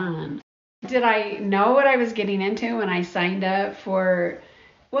 we're done. Did I know what I was getting into when I signed up for,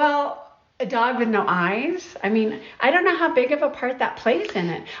 a dog with no eyes? I mean, I don't know how big of a part that plays in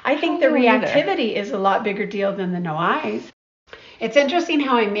it. I think the reactivity is a lot bigger deal than the no eyes. It's interesting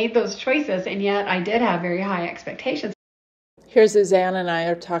how I made those choices, and yet I did have very high expectations. Here Suzanne and I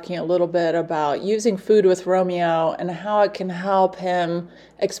are talking a little bit about using food with Romeo and how it can help him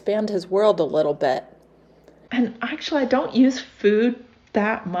expand his world a little bit. And actually, I don't use food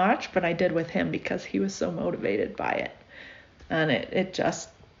that much, but I did with him because he was so motivated by it. And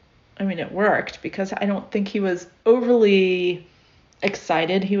it worked because I don't think he was overly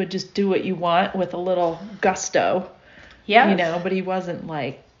excited. He would just do what you want with a little gusto. Yeah. But he wasn't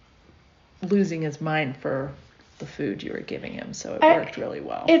like losing his mind for the food you were giving him. So it worked really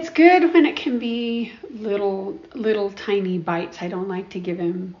well. It's good when it can be little tiny bites. I don't like to give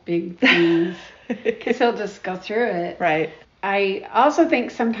him big things because he'll just go through it. Right. I also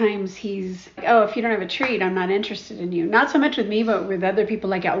think sometimes he's, if you don't have a treat, I'm not interested in you. Not so much with me, but with other people,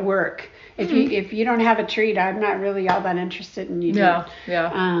 like at work. If you don't have a treat, I'm not really all that interested in you. Yeah.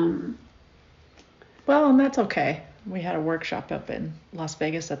 Well, and that's okay. We had a workshop up in Las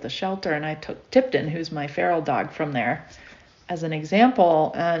Vegas at the shelter, and I took Tipton, who's my feral dog, from there as an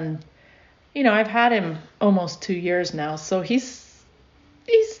example. And, I've had him almost 2 years now, so he's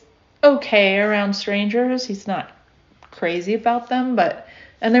okay around strangers. He's not crazy about them,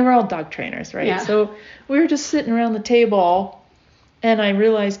 and they were all dog trainers, right? Yeah. So we were just sitting around the table, and I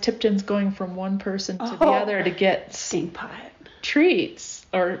realized Tipton's going from one person to the other to get stink pot treats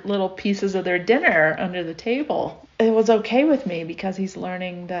or little pieces of their dinner under the table. It was okay with me because he's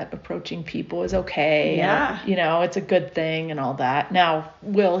learning that approaching people is okay. Yeah. And, it's a good thing and all that. Now,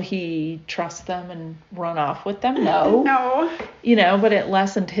 will he trust them and run off with them? No. No. But it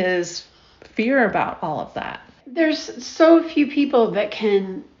lessened his fear about all of that. There's so few people that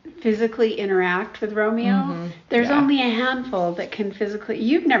can physically interact with Romeo. Mm-hmm. There's only a handful that can physically.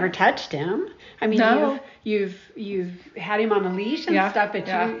 You've never touched him. I mean, no. You've had him on a leash and stuff, but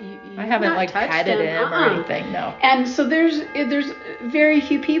you I haven't petted him or anything. No. And so there's very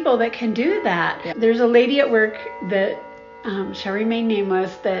few people that can do that. Yeah. There's a lady at work that shall remain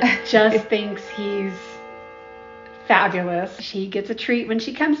nameless that just thinks he's fabulous. She gets a treat when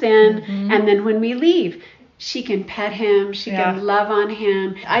she comes in, and then when we leave, she can pet him. She can love on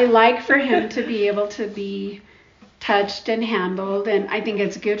him. I like for him to be able to be touched and handled, and I think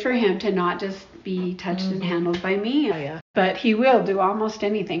it's good for him to not just be touched and handled by me. Oh, yeah. But he will do almost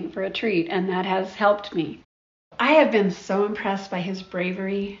anything for a treat, and that has helped me. I have been so impressed by his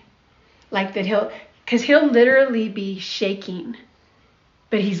bravery, like that he'll literally be shaking,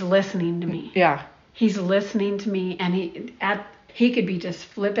 but he's listening to me. Yeah. He's listening to me, and he could be just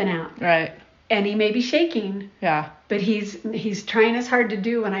flipping out. Right. And he may be shaking. Yeah. But he's trying as hard to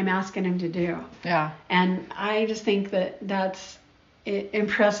do what I'm asking him to do. Yeah. And I just think it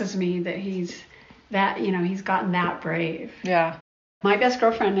impresses me that he's gotten that brave. Yeah. My best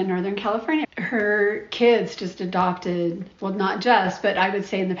girlfriend in Northern California, her kids just adopted, well, not just, but I would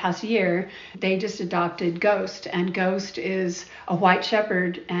say in the past year, they just adopted Ghost. And Ghost is a white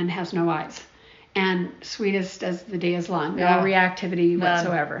shepherd and has no eyes. And sweetest as the day is long. No reactivity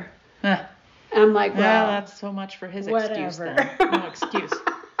whatsoever. And I'm like, well, that's so much for his excuse then. No excuse.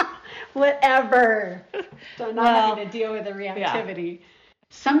 Whatever. So I'm not having to deal with the reactivity.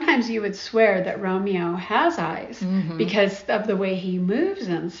 Sometimes you would swear that Romeo has eyes because of the way he moves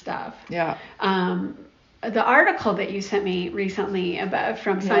and stuff. Yeah. The article that you sent me recently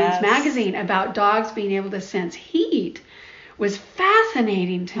from Science Magazine about dogs being able to sense heat was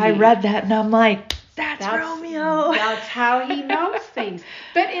fascinating to me. I read that and I'm like, that's Romeo. That's how he knows things.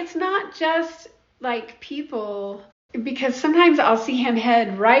 But it's not just like people, because sometimes I'll see him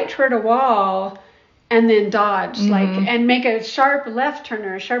head right toward a wall and then dodge, and make a sharp left turn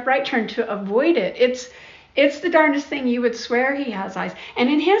or a sharp right turn to avoid it. It's the darndest thing. You would swear he has eyes. And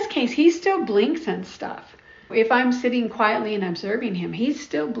in his case, he still blinks and stuff. If I'm sitting quietly and observing him, he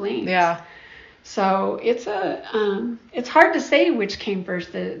still blinks. Yeah. So it's hard to say which came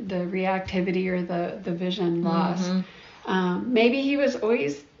first, the reactivity or the vision loss. Maybe he was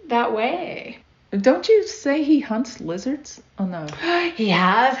always that way. Don't you say he hunts lizards? Oh, no. He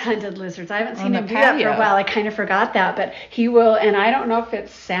has hunted lizards. I haven't seen him do that for a while. I kind of forgot that. But he will, and I don't know if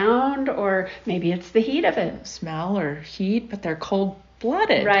it's sound or maybe it's the heat of it. Smell or heat, but they're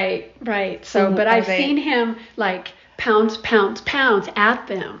cold-blooded. Right. So, but I've seen him like pounce at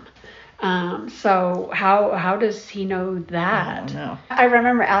them. So how does he know that? I don't know. I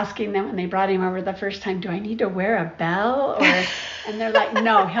remember asking them when they brought him over the first time, do I need to wear a bell? And they're like,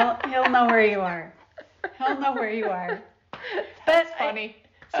 no, he'll know where you are. He'll know where you are. That's funny.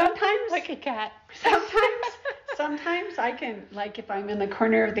 Sometimes, like a cat. Sometimes I can, like if I'm in the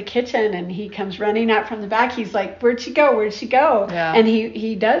corner of the kitchen and he comes running out from the back, he's like, where'd she go? Yeah. And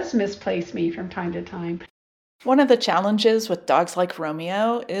he does misplace me from time to time. One of the challenges with dogs like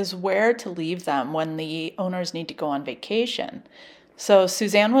Romeo is where to leave them when the owners need to go on vacation. So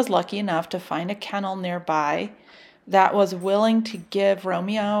Suzanne was lucky enough to find a kennel nearby that was willing to give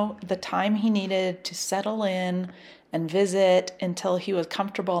Romeo the time he needed to settle in and visit until he was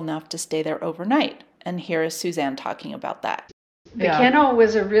comfortable enough to stay there overnight. And here is Suzanne talking about that. The kennel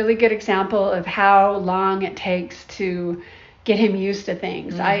was a really good example of how long it takes to get him used to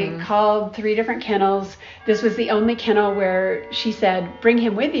things. I called 3 different kennels. This was the only kennel where she said, bring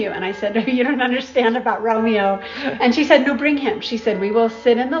him with you. And I said, you don't understand about Romeo. And she said, no, bring him. She said, we will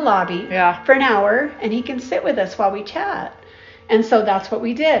sit in the lobby for an hour and he can sit with us while we chat. And so that's what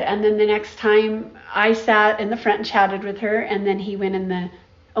we did. And then the next time I sat in the front and chatted with her, and then he went in the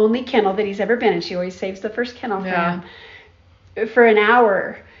only kennel that he's ever been in. She always saves the first kennel for him for an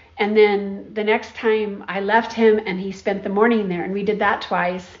hour. And then the next time I left him and he spent the morning there, and we did that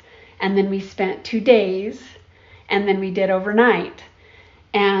twice. And then we spent 2 days, and then we did overnight,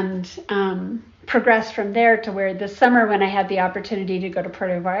 and progressed from there to where this summer, when I had the opportunity to go to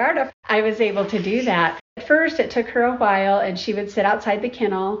Puerto Vallarta, I was able to do that. At first it took her a while, and she would sit outside the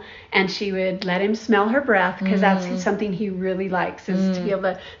kennel and she would let him smell her breath, because that's something he really likes, is to be able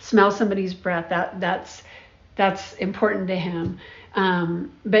to smell somebody's breath. That's important to him.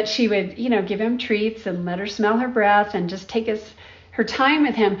 But she would, give him treats and let her smell her breath and just take her time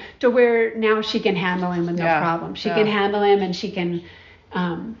with him, to where now she can handle him with no problem. She can handle him, and she can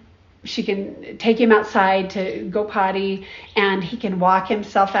take him outside to go potty, and he can walk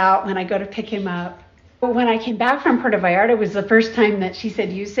himself out when I go to pick him up. But when I came back from Puerto Vallarta, it was the first time that she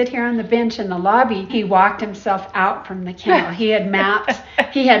said, you sit here on the bench in the lobby. He walked himself out from the kennel. He had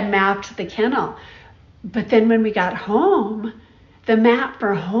mapped the kennel. But then when we got home, the map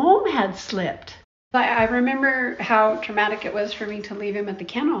for home had slipped. I remember how traumatic it was for me to leave him at the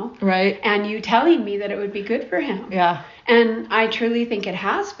kennel. Right. And you telling me that it would be good for him. Yeah. And I truly think it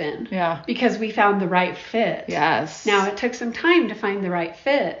has been. Yeah. Because we found the right fit. Yes. Now, it took some time to find the right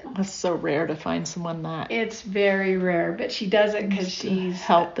fit. It's so rare to find someone that. It's very rare, but she does it because she's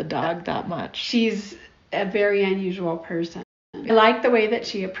helped the dog that much. She's a very unusual person. I like the way that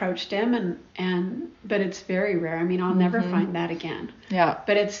she approached him, but it's very rare. I mean, I'll never find that again. Yeah.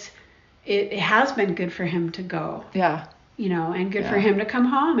 But it has been good for him to go. Yeah. And good for him to come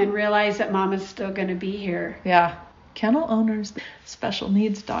home and realize that Mama's still going to be here. Yeah. Kennel owners, special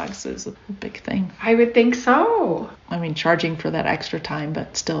needs dogs is a big thing. I would think so. I mean, charging for that extra time,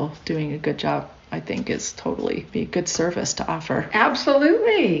 but still doing a good job, I think, is totally be a good service to offer.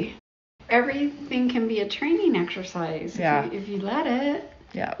 Absolutely. Everything can be a training exercise if you let it.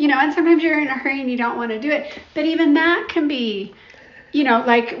 Yeah. And sometimes you're in a hurry and you don't want to do it. But even that can be,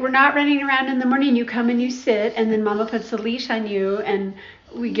 like we're not running around in the morning. You come and you sit, and then Mama puts a leash on you, and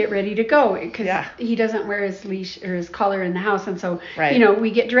we get ready to go, because he doesn't wear his leash or his collar in the house. And so, we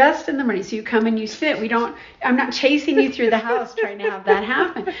get dressed in the morning. So you come and you sit. I'm not chasing you through the house trying to have that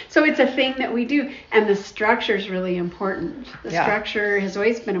happen. So it's a thing that we do. And the structure is really important. The structure has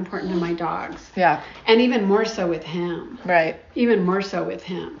always been important to my dogs. Yeah. And even more so with him. Right. Even more so with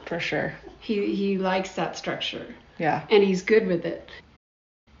him. For sure. He likes that structure. Yeah. And he's good with it.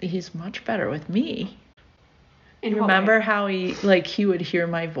 he's much better with me. And remember how he would hear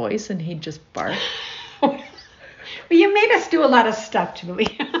my voice and he'd just bark? Well, you made us do a lot of stuff,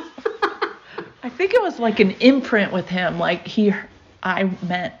 Julie. I think it was like an imprint with him. Like I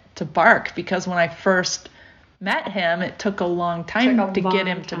meant to bark because when I first met him, it took a long time to get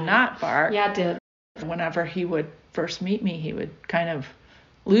him to not bark. Yeah, it did. Whenever he would first meet me, he would kind of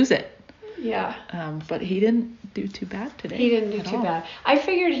lose it. Yeah. But he didn't do too bad today. He didn't do too bad. I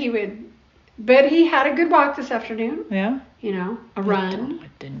figured he would, but he had a good walk this afternoon. Yeah. You know, a run.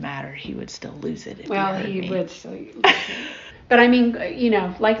 It didn't matter. He would still lose it if he would still lose it. But I mean, you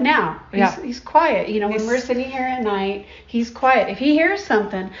know, like now, he's quiet. You know, when we're sitting here at night, he's quiet. If he hears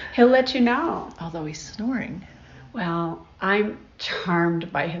something, he'll let you know. Although he's snoring. Well, I'm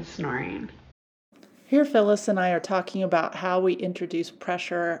charmed by his snoring. Here, Phyllis and I are talking about how we introduce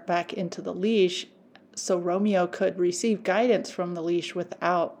pressure back into the leash so Romeo could receive guidance from the leash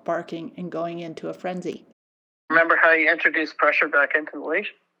without barking and going into a frenzy. Remember how you introduced pressure back into the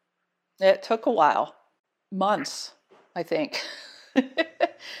leash? It took a while. Months, I think.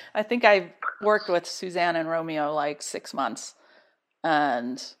 I think I worked with Suzanne and Romeo like 6 months.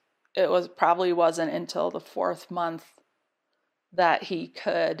 And it wasn't until the 4th month that he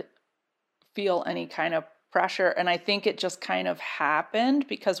could feel any kind of pressure. And I think it just kind of happened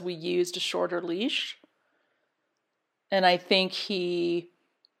because we used a shorter leash. And I think he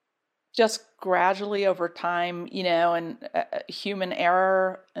just gradually over time, you know, and human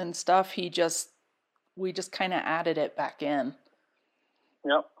error and stuff, we just kind of added it back in.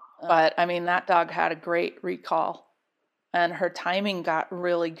 Yep. But I mean, that dog had a great recall and her timing got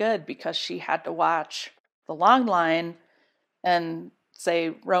really good because she had to watch the long line and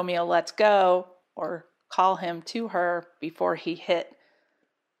say, Romeo, let's go, or call him to her before he hit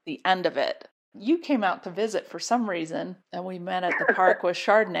the end of it. You came out to visit for some reason, and we met at the park with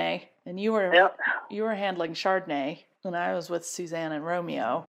Chardonnay, and you were handling Chardonnay, and I was with Suzanne and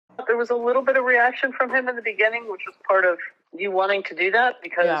Romeo. There was a little bit of reaction from him in the beginning, which was part of you wanting to do that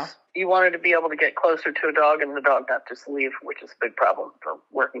because you wanted to be able to get closer to a dog and the dog not just leave, which is a big problem for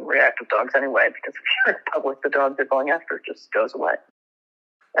working reactive dogs anyway, because if you're in public, the dog they're going after just goes away.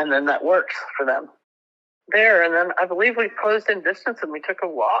 And then that works for them there. And then I believe we closed in distance and we took a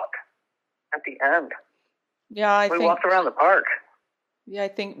walk at the end. Yeah, we walked around the park. Yeah, I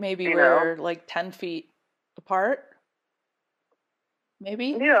think maybe we're like 10 feet apart.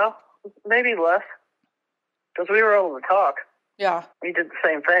 Maybe? Yeah, maybe less. Because we were able to talk. Yeah. We did the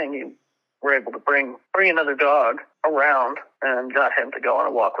same thing. You were able to bring another dog around and got him to go on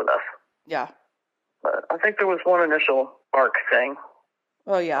a walk with us. Yeah. But I think there was one initial bark thing.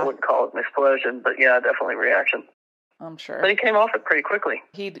 Oh, yeah. I wouldn't call it an explosion, but yeah, definitely reaction. I'm sure. But he came off it pretty quickly.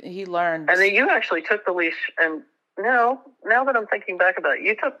 He learned. And then you actually took the leash, and now that I'm thinking back about it,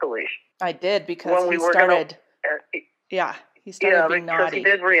 you took the leash. I did because he started. He started being naughty. Because he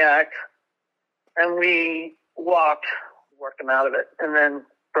did react, and we worked him out of it, and then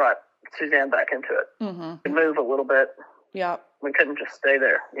brought Suzanne back into it. Mm-hmm. To move a little bit. Yeah. We couldn't just stay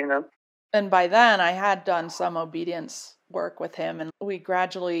there, you know? And by then, I had done some obedience work with him, and we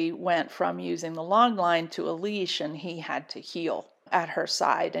gradually went from using the long line to a leash, and he had to heel at her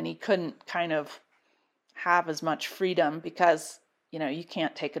side, and he couldn't kind of have as much freedom because, you know, you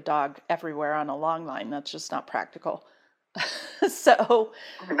can't take a dog everywhere on a long line. That's just not practical. So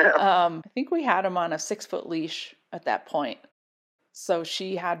I think we had him on a 6-foot leash at that point. So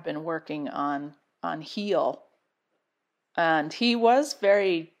she had been working on heel, and he was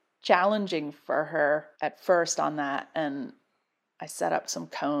very challenging for her at first on that. And I set up some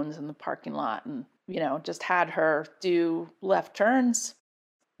cones in the parking lot and, you know, just had her do left turns.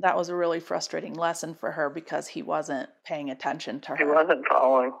 That was a really frustrating lesson for her because he wasn't paying attention to her. He wasn't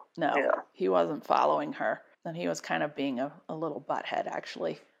following. No, He wasn't following her. And he was kind of being a little butthead,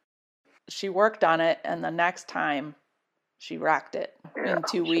 actually. She worked on it, and the next time she racked it. In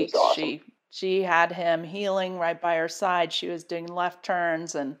 2 weeks, awesome. She had him heeling right by her side. She was doing left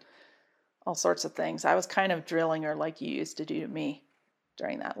turns and all sorts of things. I was kind of drilling her like you used to do to me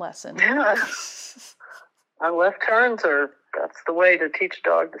during that lesson. Yeah. Left turns that's the way to teach a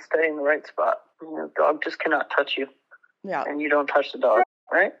dog to stay in the right spot. You know, the dog just cannot touch you. Yeah. And you don't touch the dog,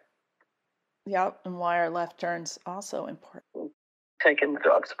 right? Yep. And why are left turns also important? Taking the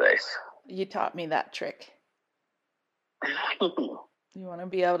dog space. You taught me that trick. You want to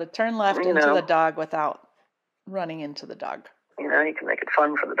be able to turn left into the dog without running into the dog. You know, you can make it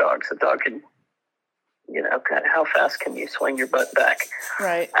fun for the dog. So the dog can, you know, how fast can you swing your butt back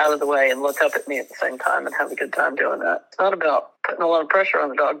out of the way and look up at me at the same time and have a good time doing that. It's not about putting a lot of pressure on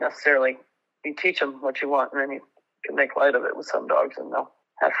the dog necessarily. You teach them what you want, and then you can make light of it with some dogs, and they'll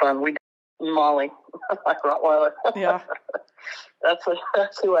have fun. We Molly, my Rottweiler. Yeah.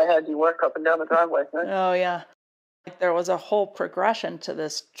 That's who I had you work up and down the driveway. Right? Oh, yeah. There was a whole progression to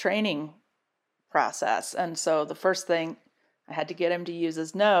this training process. And so the first thing, I had to get him to use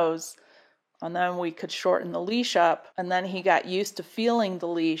his nose, and then we could shorten the leash up, and then he got used to feeling the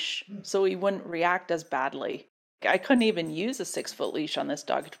leash so he wouldn't react as badly. I couldn't even use a 6-foot leash on this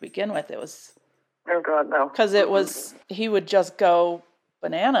dog to begin with. It was... Oh, God, no. Because it was, he would just go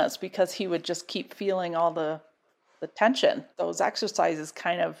bananas because he would just keep feeling all the tension. Those exercises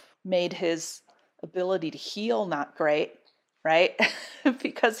kind of made his ability to heel not great, right?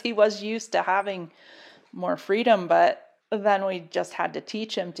 Because he was used to having more freedom, but then we just had to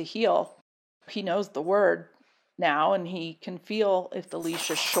teach him to heel. He knows the word now, and he can feel if the leash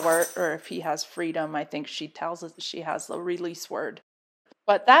is short or if he has freedom. I think she tells us she has the release word.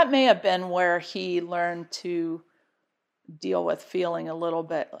 But that may have been where he learned to deal with feeling a little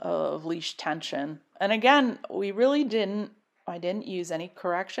bit of leash tension. And again, I didn't use any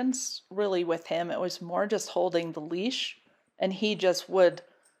corrections really with him. It was more just holding the leash, and he just would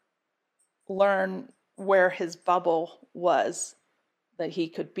learn where his bubble was that he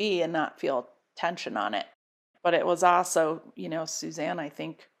could be and not feel tension on it. But it was also, Suzanne, I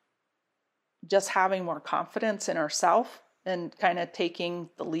think, just having more confidence in herself and kind of taking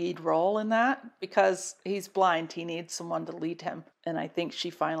the lead role in that, because he's blind. He needs someone to lead him. And I think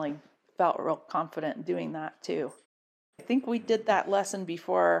she finally felt real confident in doing that too. I think we did that lesson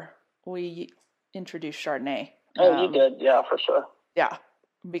before we introduced Chardonnay. Oh, you did. Yeah, for sure. Yeah.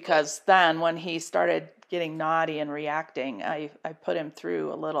 Because then when he started getting naughty and reacting, I put him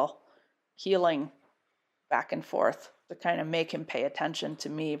through a little healing back and forth to kind of make him pay attention to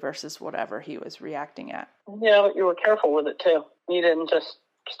me versus whatever he was reacting at. Yeah, but you were careful with it too. You didn't just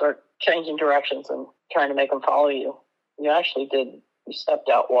start changing directions and trying to make him follow you. You actually did. You stepped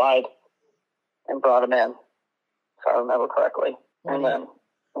out wide and brought him in, if I remember correctly. And then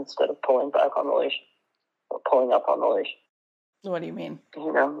instead of pulling back on the leash, or pulling up on the leash. What do you mean?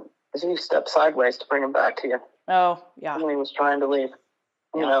 Because you stepped sideways to bring him back to you. Oh, yeah. When he was trying to leave,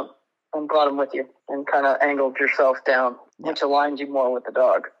 and brought him with you and kind of angled yourself down, which aligned you more with the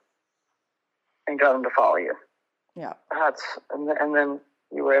dog and got him to follow you. Yeah. And then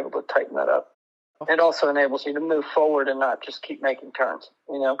you were able to tighten that up. It also enables you to move forward and not just keep making turns,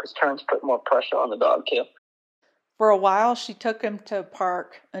 because turns put more pressure on the dog too. For a while, she took him to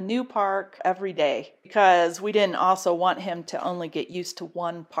a new park every day, because we didn't also want him to only get used to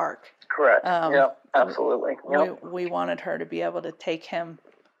one park. Correct. Absolutely. Yep. We wanted her to be able to take him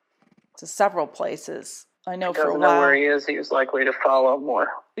to several places. I know for a while. Doesn't know where he is, he was likely to follow more.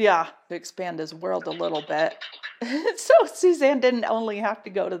 Yeah, to expand his world a little bit. So Suzanne didn't only have to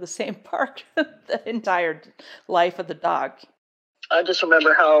go to the same park the entire life of the dog. I just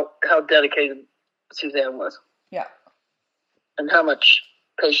remember how dedicated Suzanne was. Yeah. And how much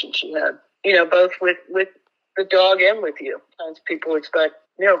patience she had. Both with the dog and with you. Sometimes people expect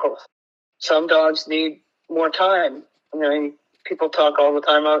miracles. Some dogs need more time. People talk all the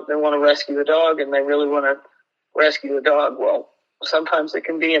time about they want to rescue a dog and they really want to rescue a dog. Well, sometimes it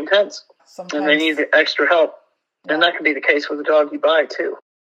can be intense. And they need the extra help. Yeah. And that can be the case with the dog you buy too.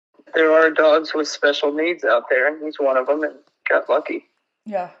 There are dogs with special needs out there, and he's one of them and got lucky.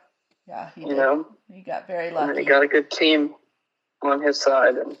 Yeah. Yeah, he did. He got very lucky. And he got a good team on his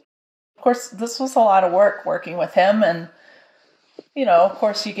side. And of course, this was a lot of work working with him. And, of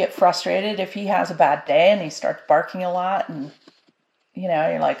course, you get frustrated if he has a bad day and he starts barking a lot. And,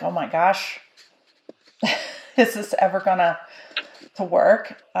 you're like, oh my gosh, is this ever going to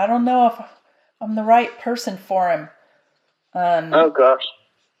work? I don't know if I'm the right person for him. Oh gosh.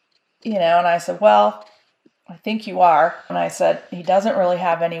 And I said, well, I think you are. And I said, he doesn't really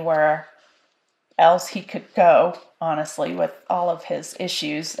have anywhere else he could go, honestly, with all of his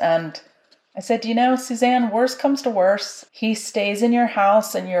issues. And I said, Suzanne, worst comes to worst. He stays in your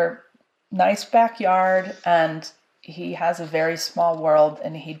house in your nice backyard, and he has a very small world,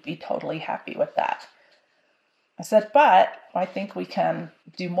 and he'd be totally happy with that. I said, but I think we can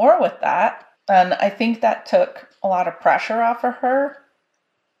do more with that. And I think that took a lot of pressure off of her,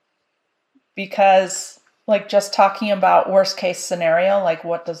 because just talking about worst case scenario,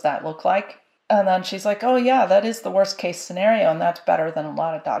 what does that look like? And then she's like, oh yeah, that is the worst case scenario. And that's better than a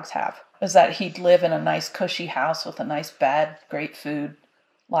lot of dogs have, is that he'd live in a nice cushy house with a nice bed, great food,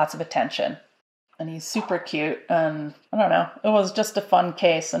 lots of attention. And he's super cute. And I don't know, it was just a fun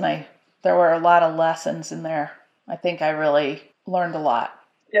case. And there were a lot of lessons in there. I think I really learned a lot.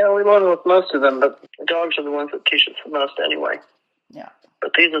 Yeah, we learn with most of them, but the dogs are the ones that teach us the most anyway. Yeah.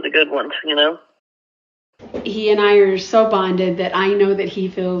 But these are the good ones, he and I are so bonded that I know that he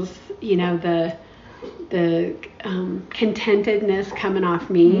feels, the contentedness coming off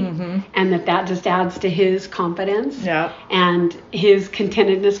me, and that just adds to his confidence. Yeah. And his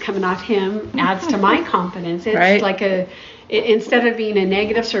contentedness coming off him adds to my confidence. It's Right. like instead of being a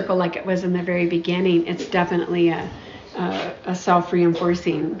negative circle like it was in the very beginning, it's definitely a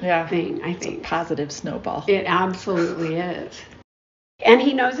self-reinforcing thing, I think. It's a positive snowball. It absolutely is. And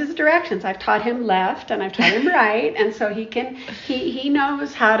he knows his directions. I've taught him left and I've taught him right, and so he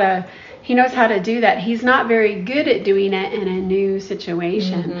knows how to do that. He's not very good at doing it in a new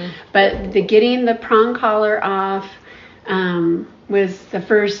situation, but getting the prong collar off was the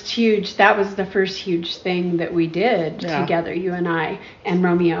first huge thing that we did together, you and I and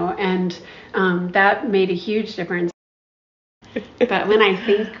Romeo, and that made a huge difference. But when I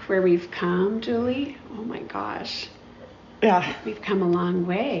think where we've come, Julie, oh my gosh. Yeah. We've come a long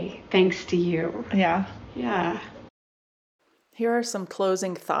way, thanks to you. Yeah. Yeah. Here are some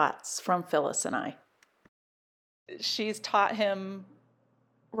closing thoughts from Phyllis and I. She's taught him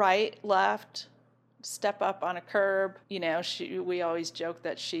right, left, step up on a curb. We always joke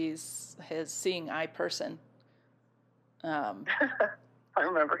that she's his seeing eye person. I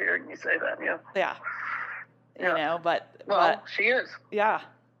remember hearing you say that, yeah. Yeah. But she is. Yeah.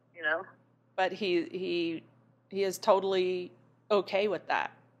 But he is totally okay with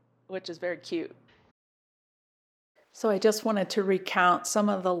that, which is very cute. So I just wanted to recount some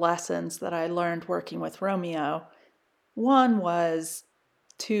of the lessons that I learned working with Romeo. One was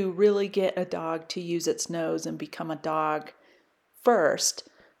to really get a dog to use its nose and become a dog first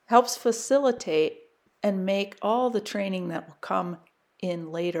helps facilitate and make all the training that will come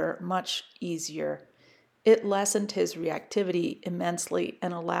in later much easier. It lessened his reactivity immensely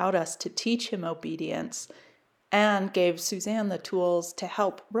and allowed us to teach him obedience and gave Suzanne the tools to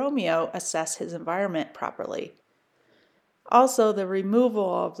help Romeo assess his environment properly. Also, the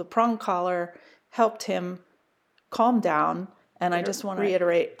removal of the prong collar helped him calm down. And I just want to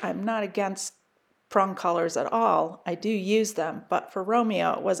reiterate, I'm not against prong collars at all. I do use them, but for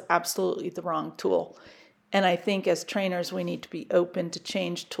Romeo, it was absolutely the wrong tool. And I think as trainers, we need to be open to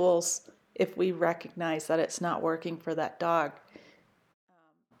change tools if we recognize that it's not working for that dog.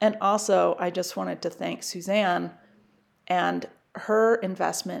 And also, I just wanted to thank Suzanne and her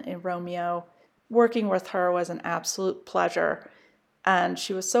investment in Romeo. Working with her was an absolute pleasure. And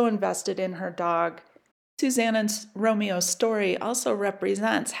she was so invested in her dog. Suzanne and Romeo's story also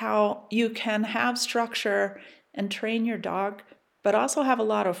represents how you can have structure and train your dog, but also have a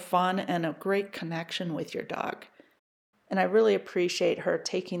lot of fun and a great connection with your dog. And I really appreciate her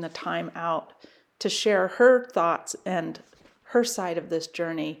taking the time out to share her thoughts and her side of this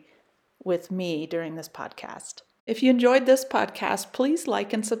journey with me during this podcast. If you enjoyed this podcast, please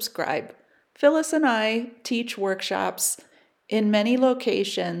like and subscribe. Phyllis and I teach workshops in many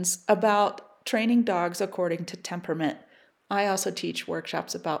locations about training dogs according to temperament. I also teach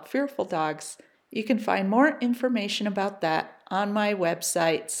workshops about fearful dogs. You can find more information about that on my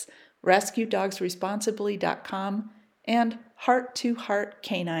websites, rescuedogsresponsibly.com and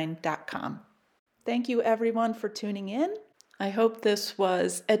heart2heartcanine.com. Thank you everyone for tuning in. I hope this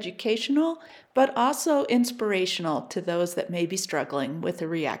was educational, but also inspirational to those that may be struggling with a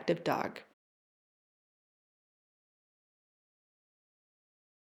reactive dog.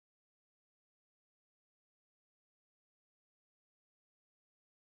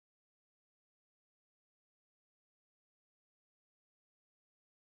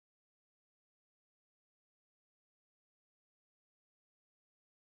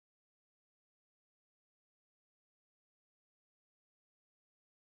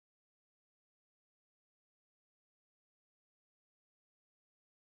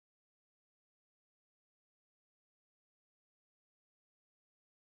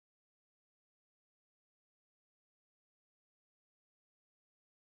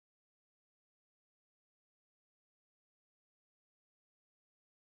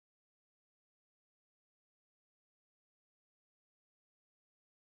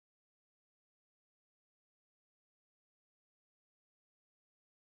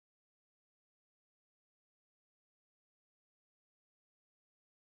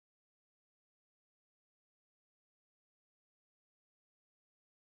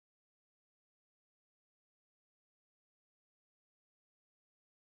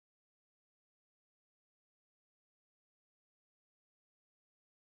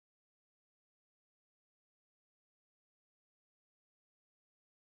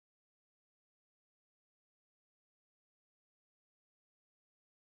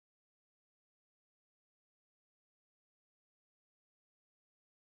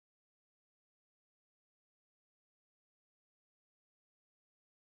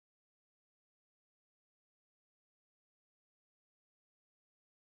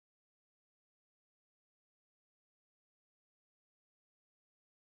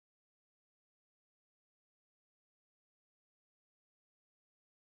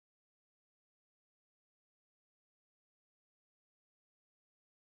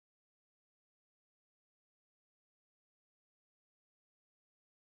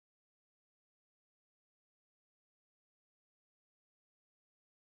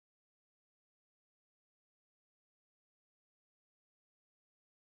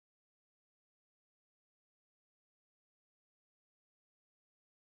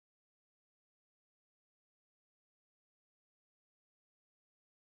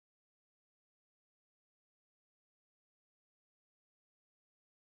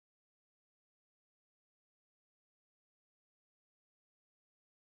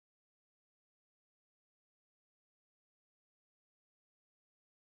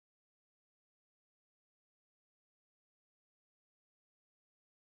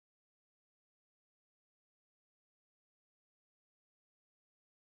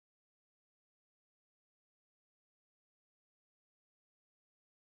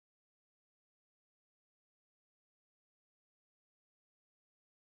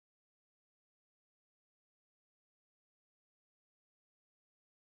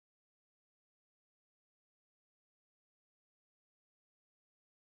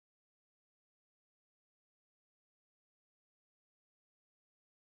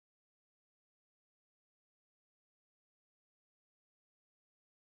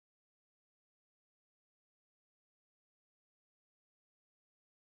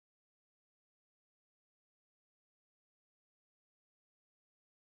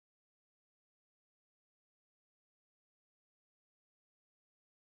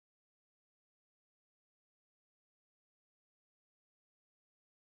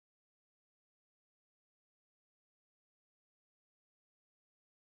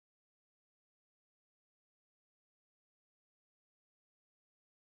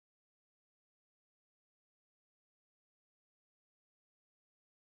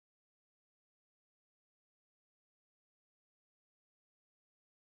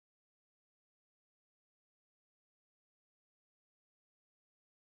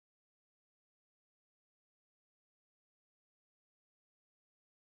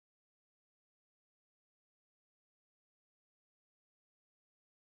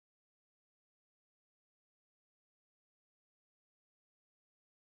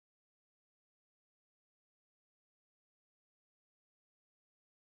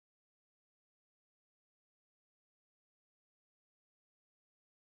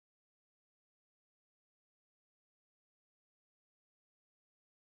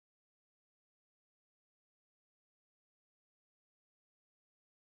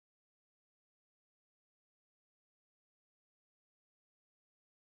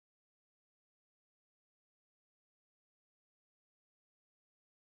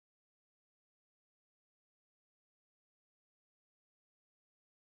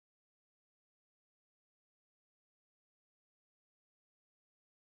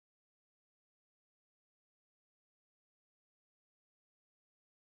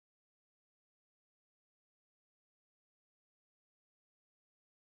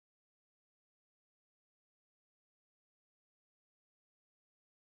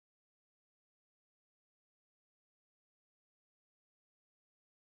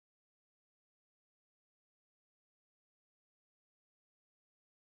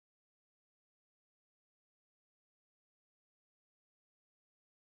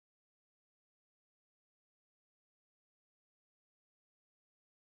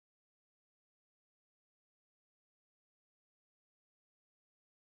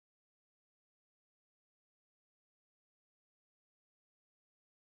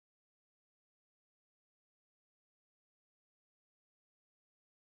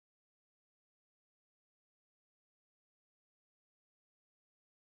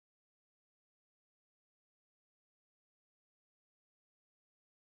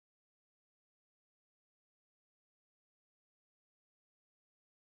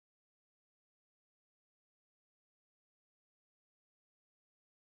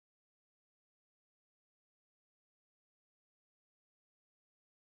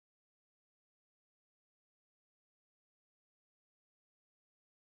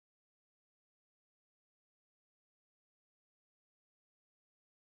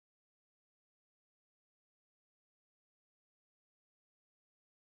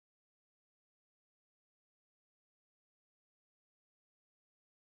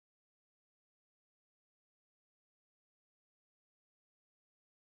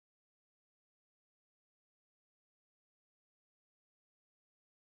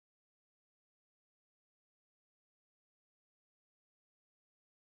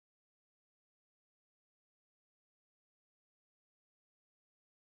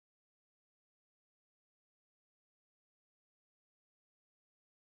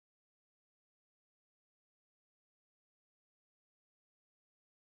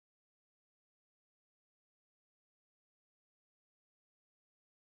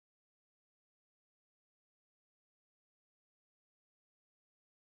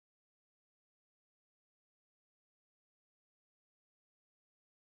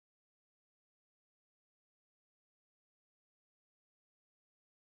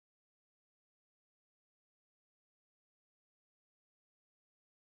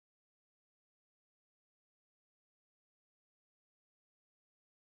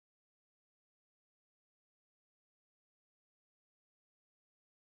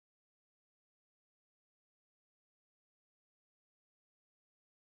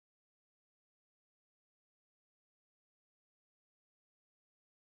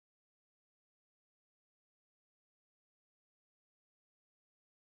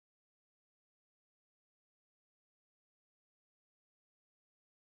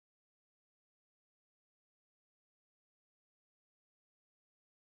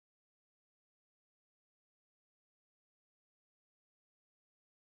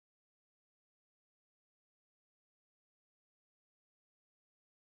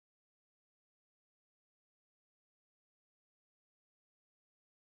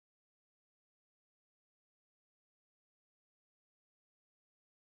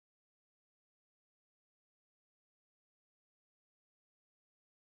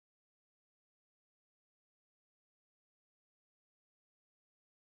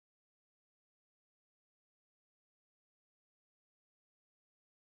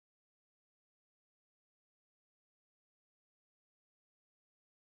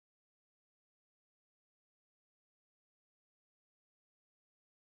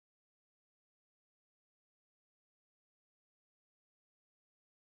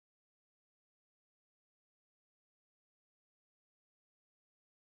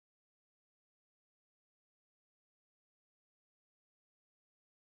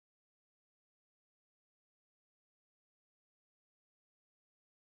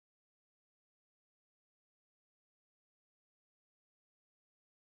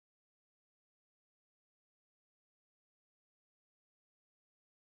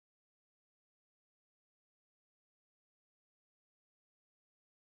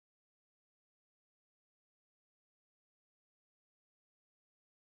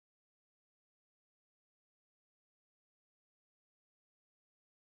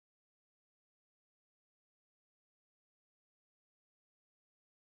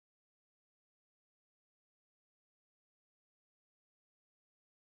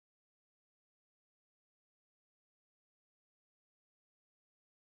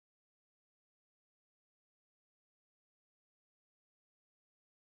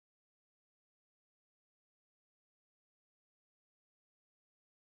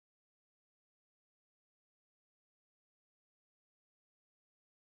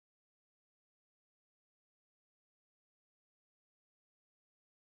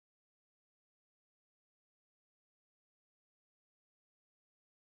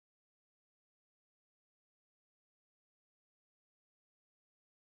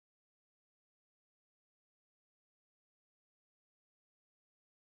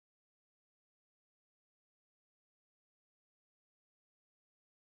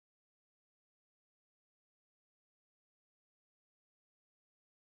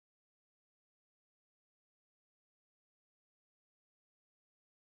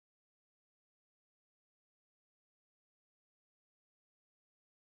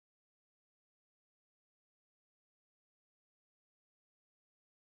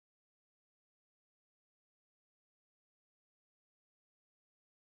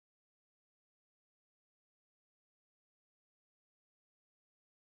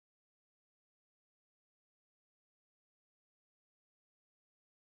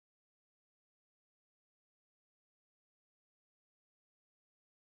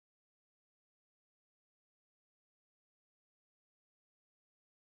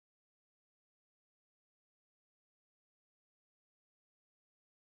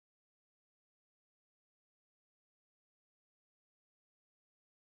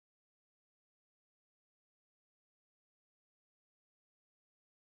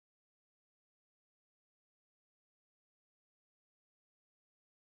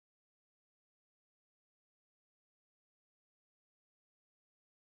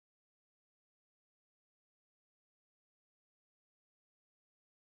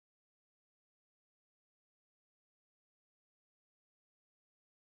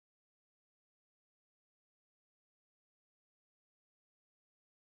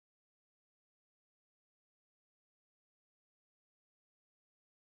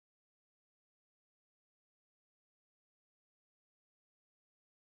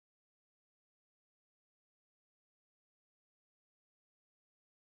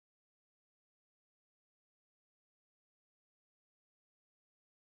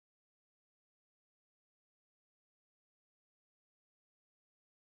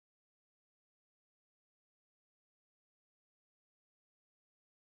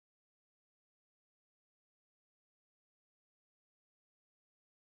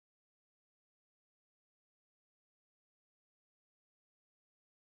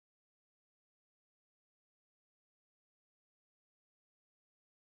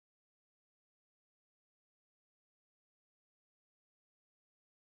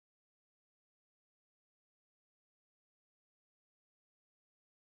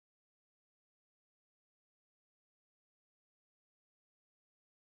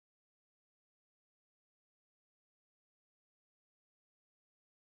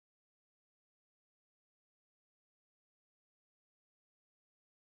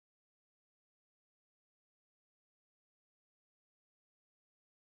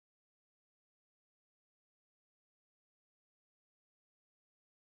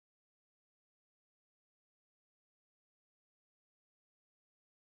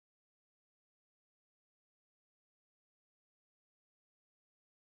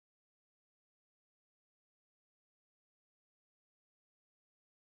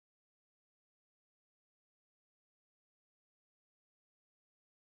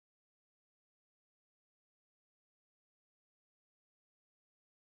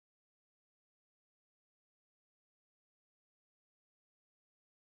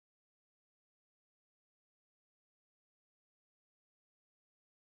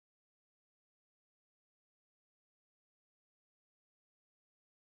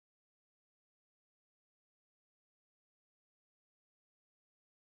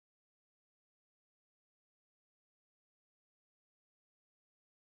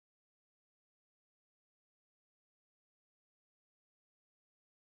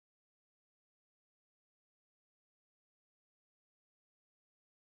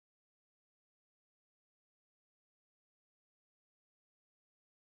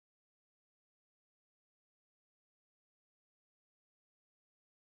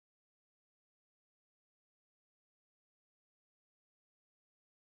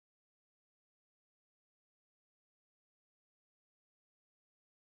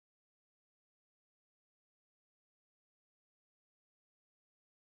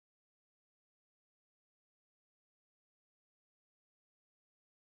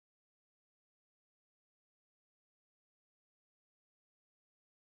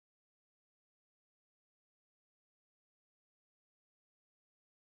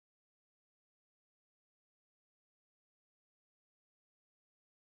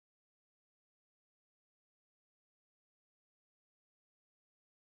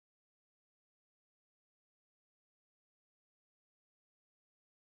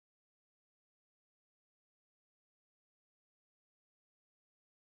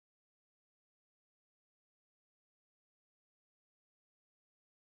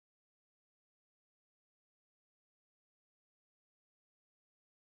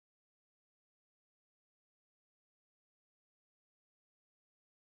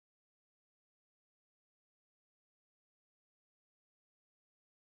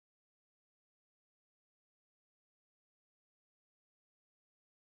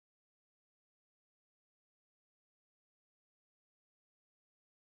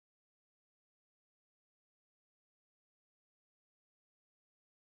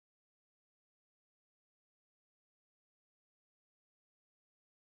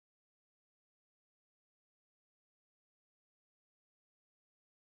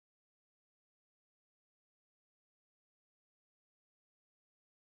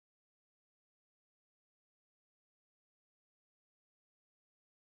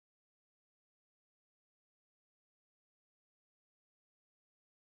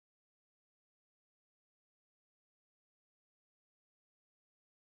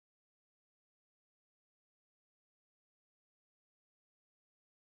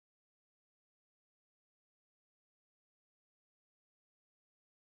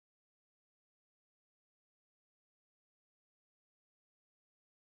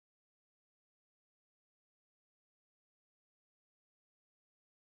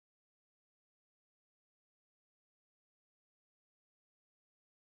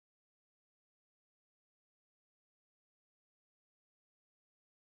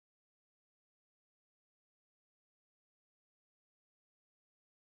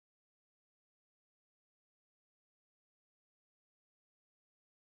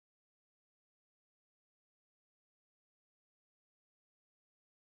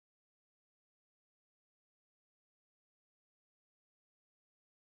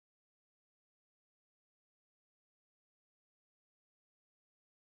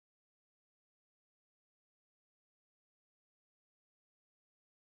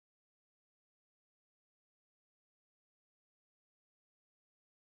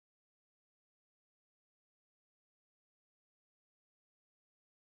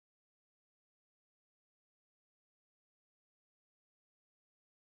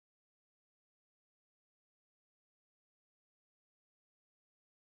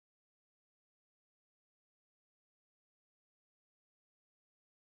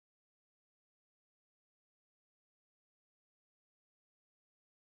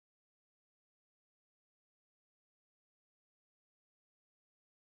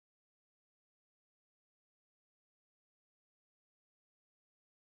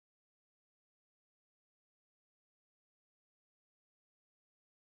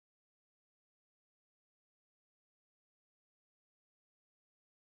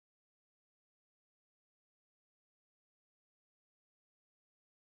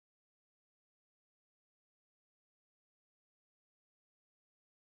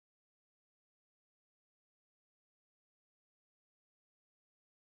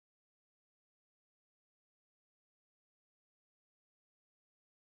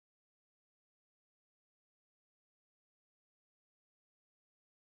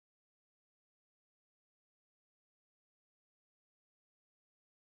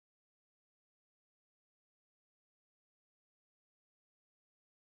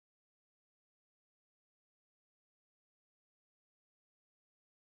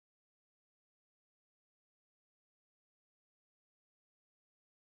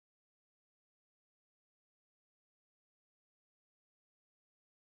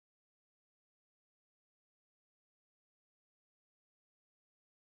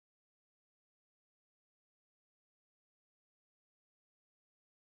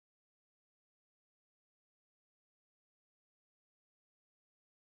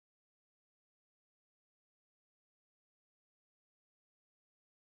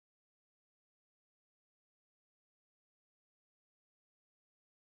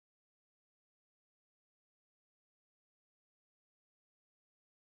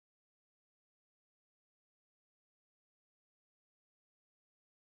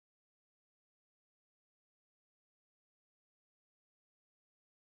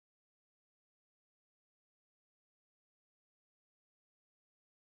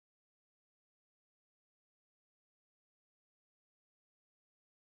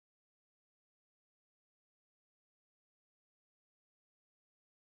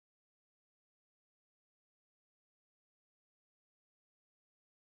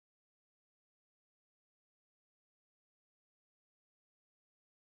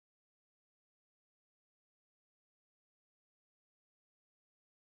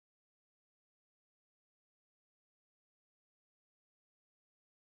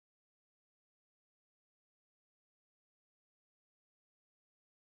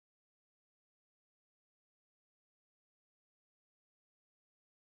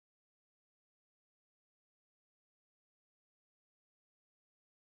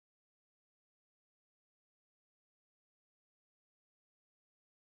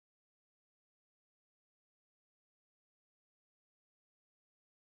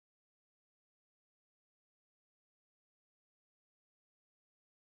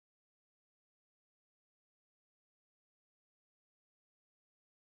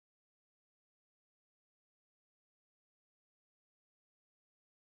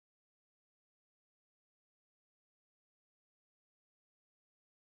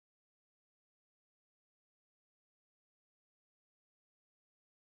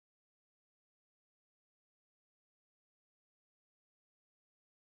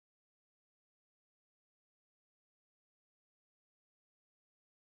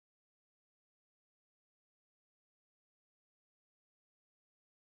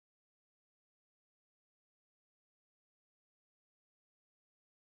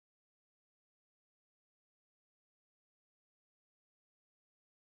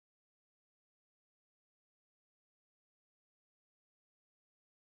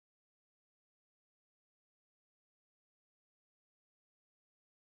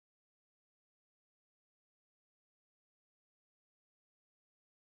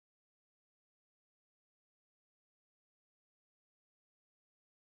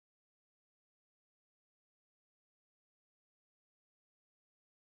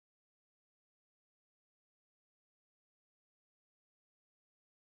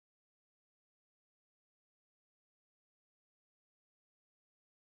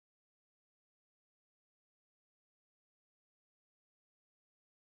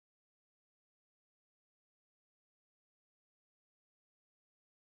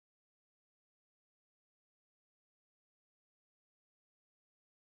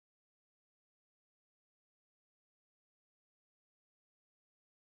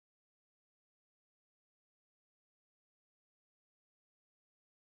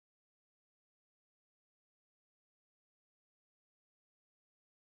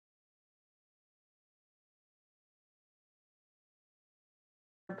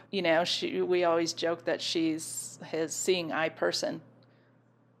 You know, we always joke that she's his seeing eye person.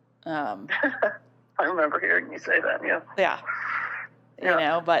 I remember hearing you say that. Yeah. Yeah. You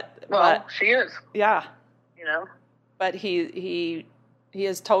know, but she is. Yeah. You know. But he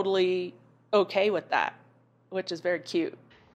is totally okay with that, which is very cute.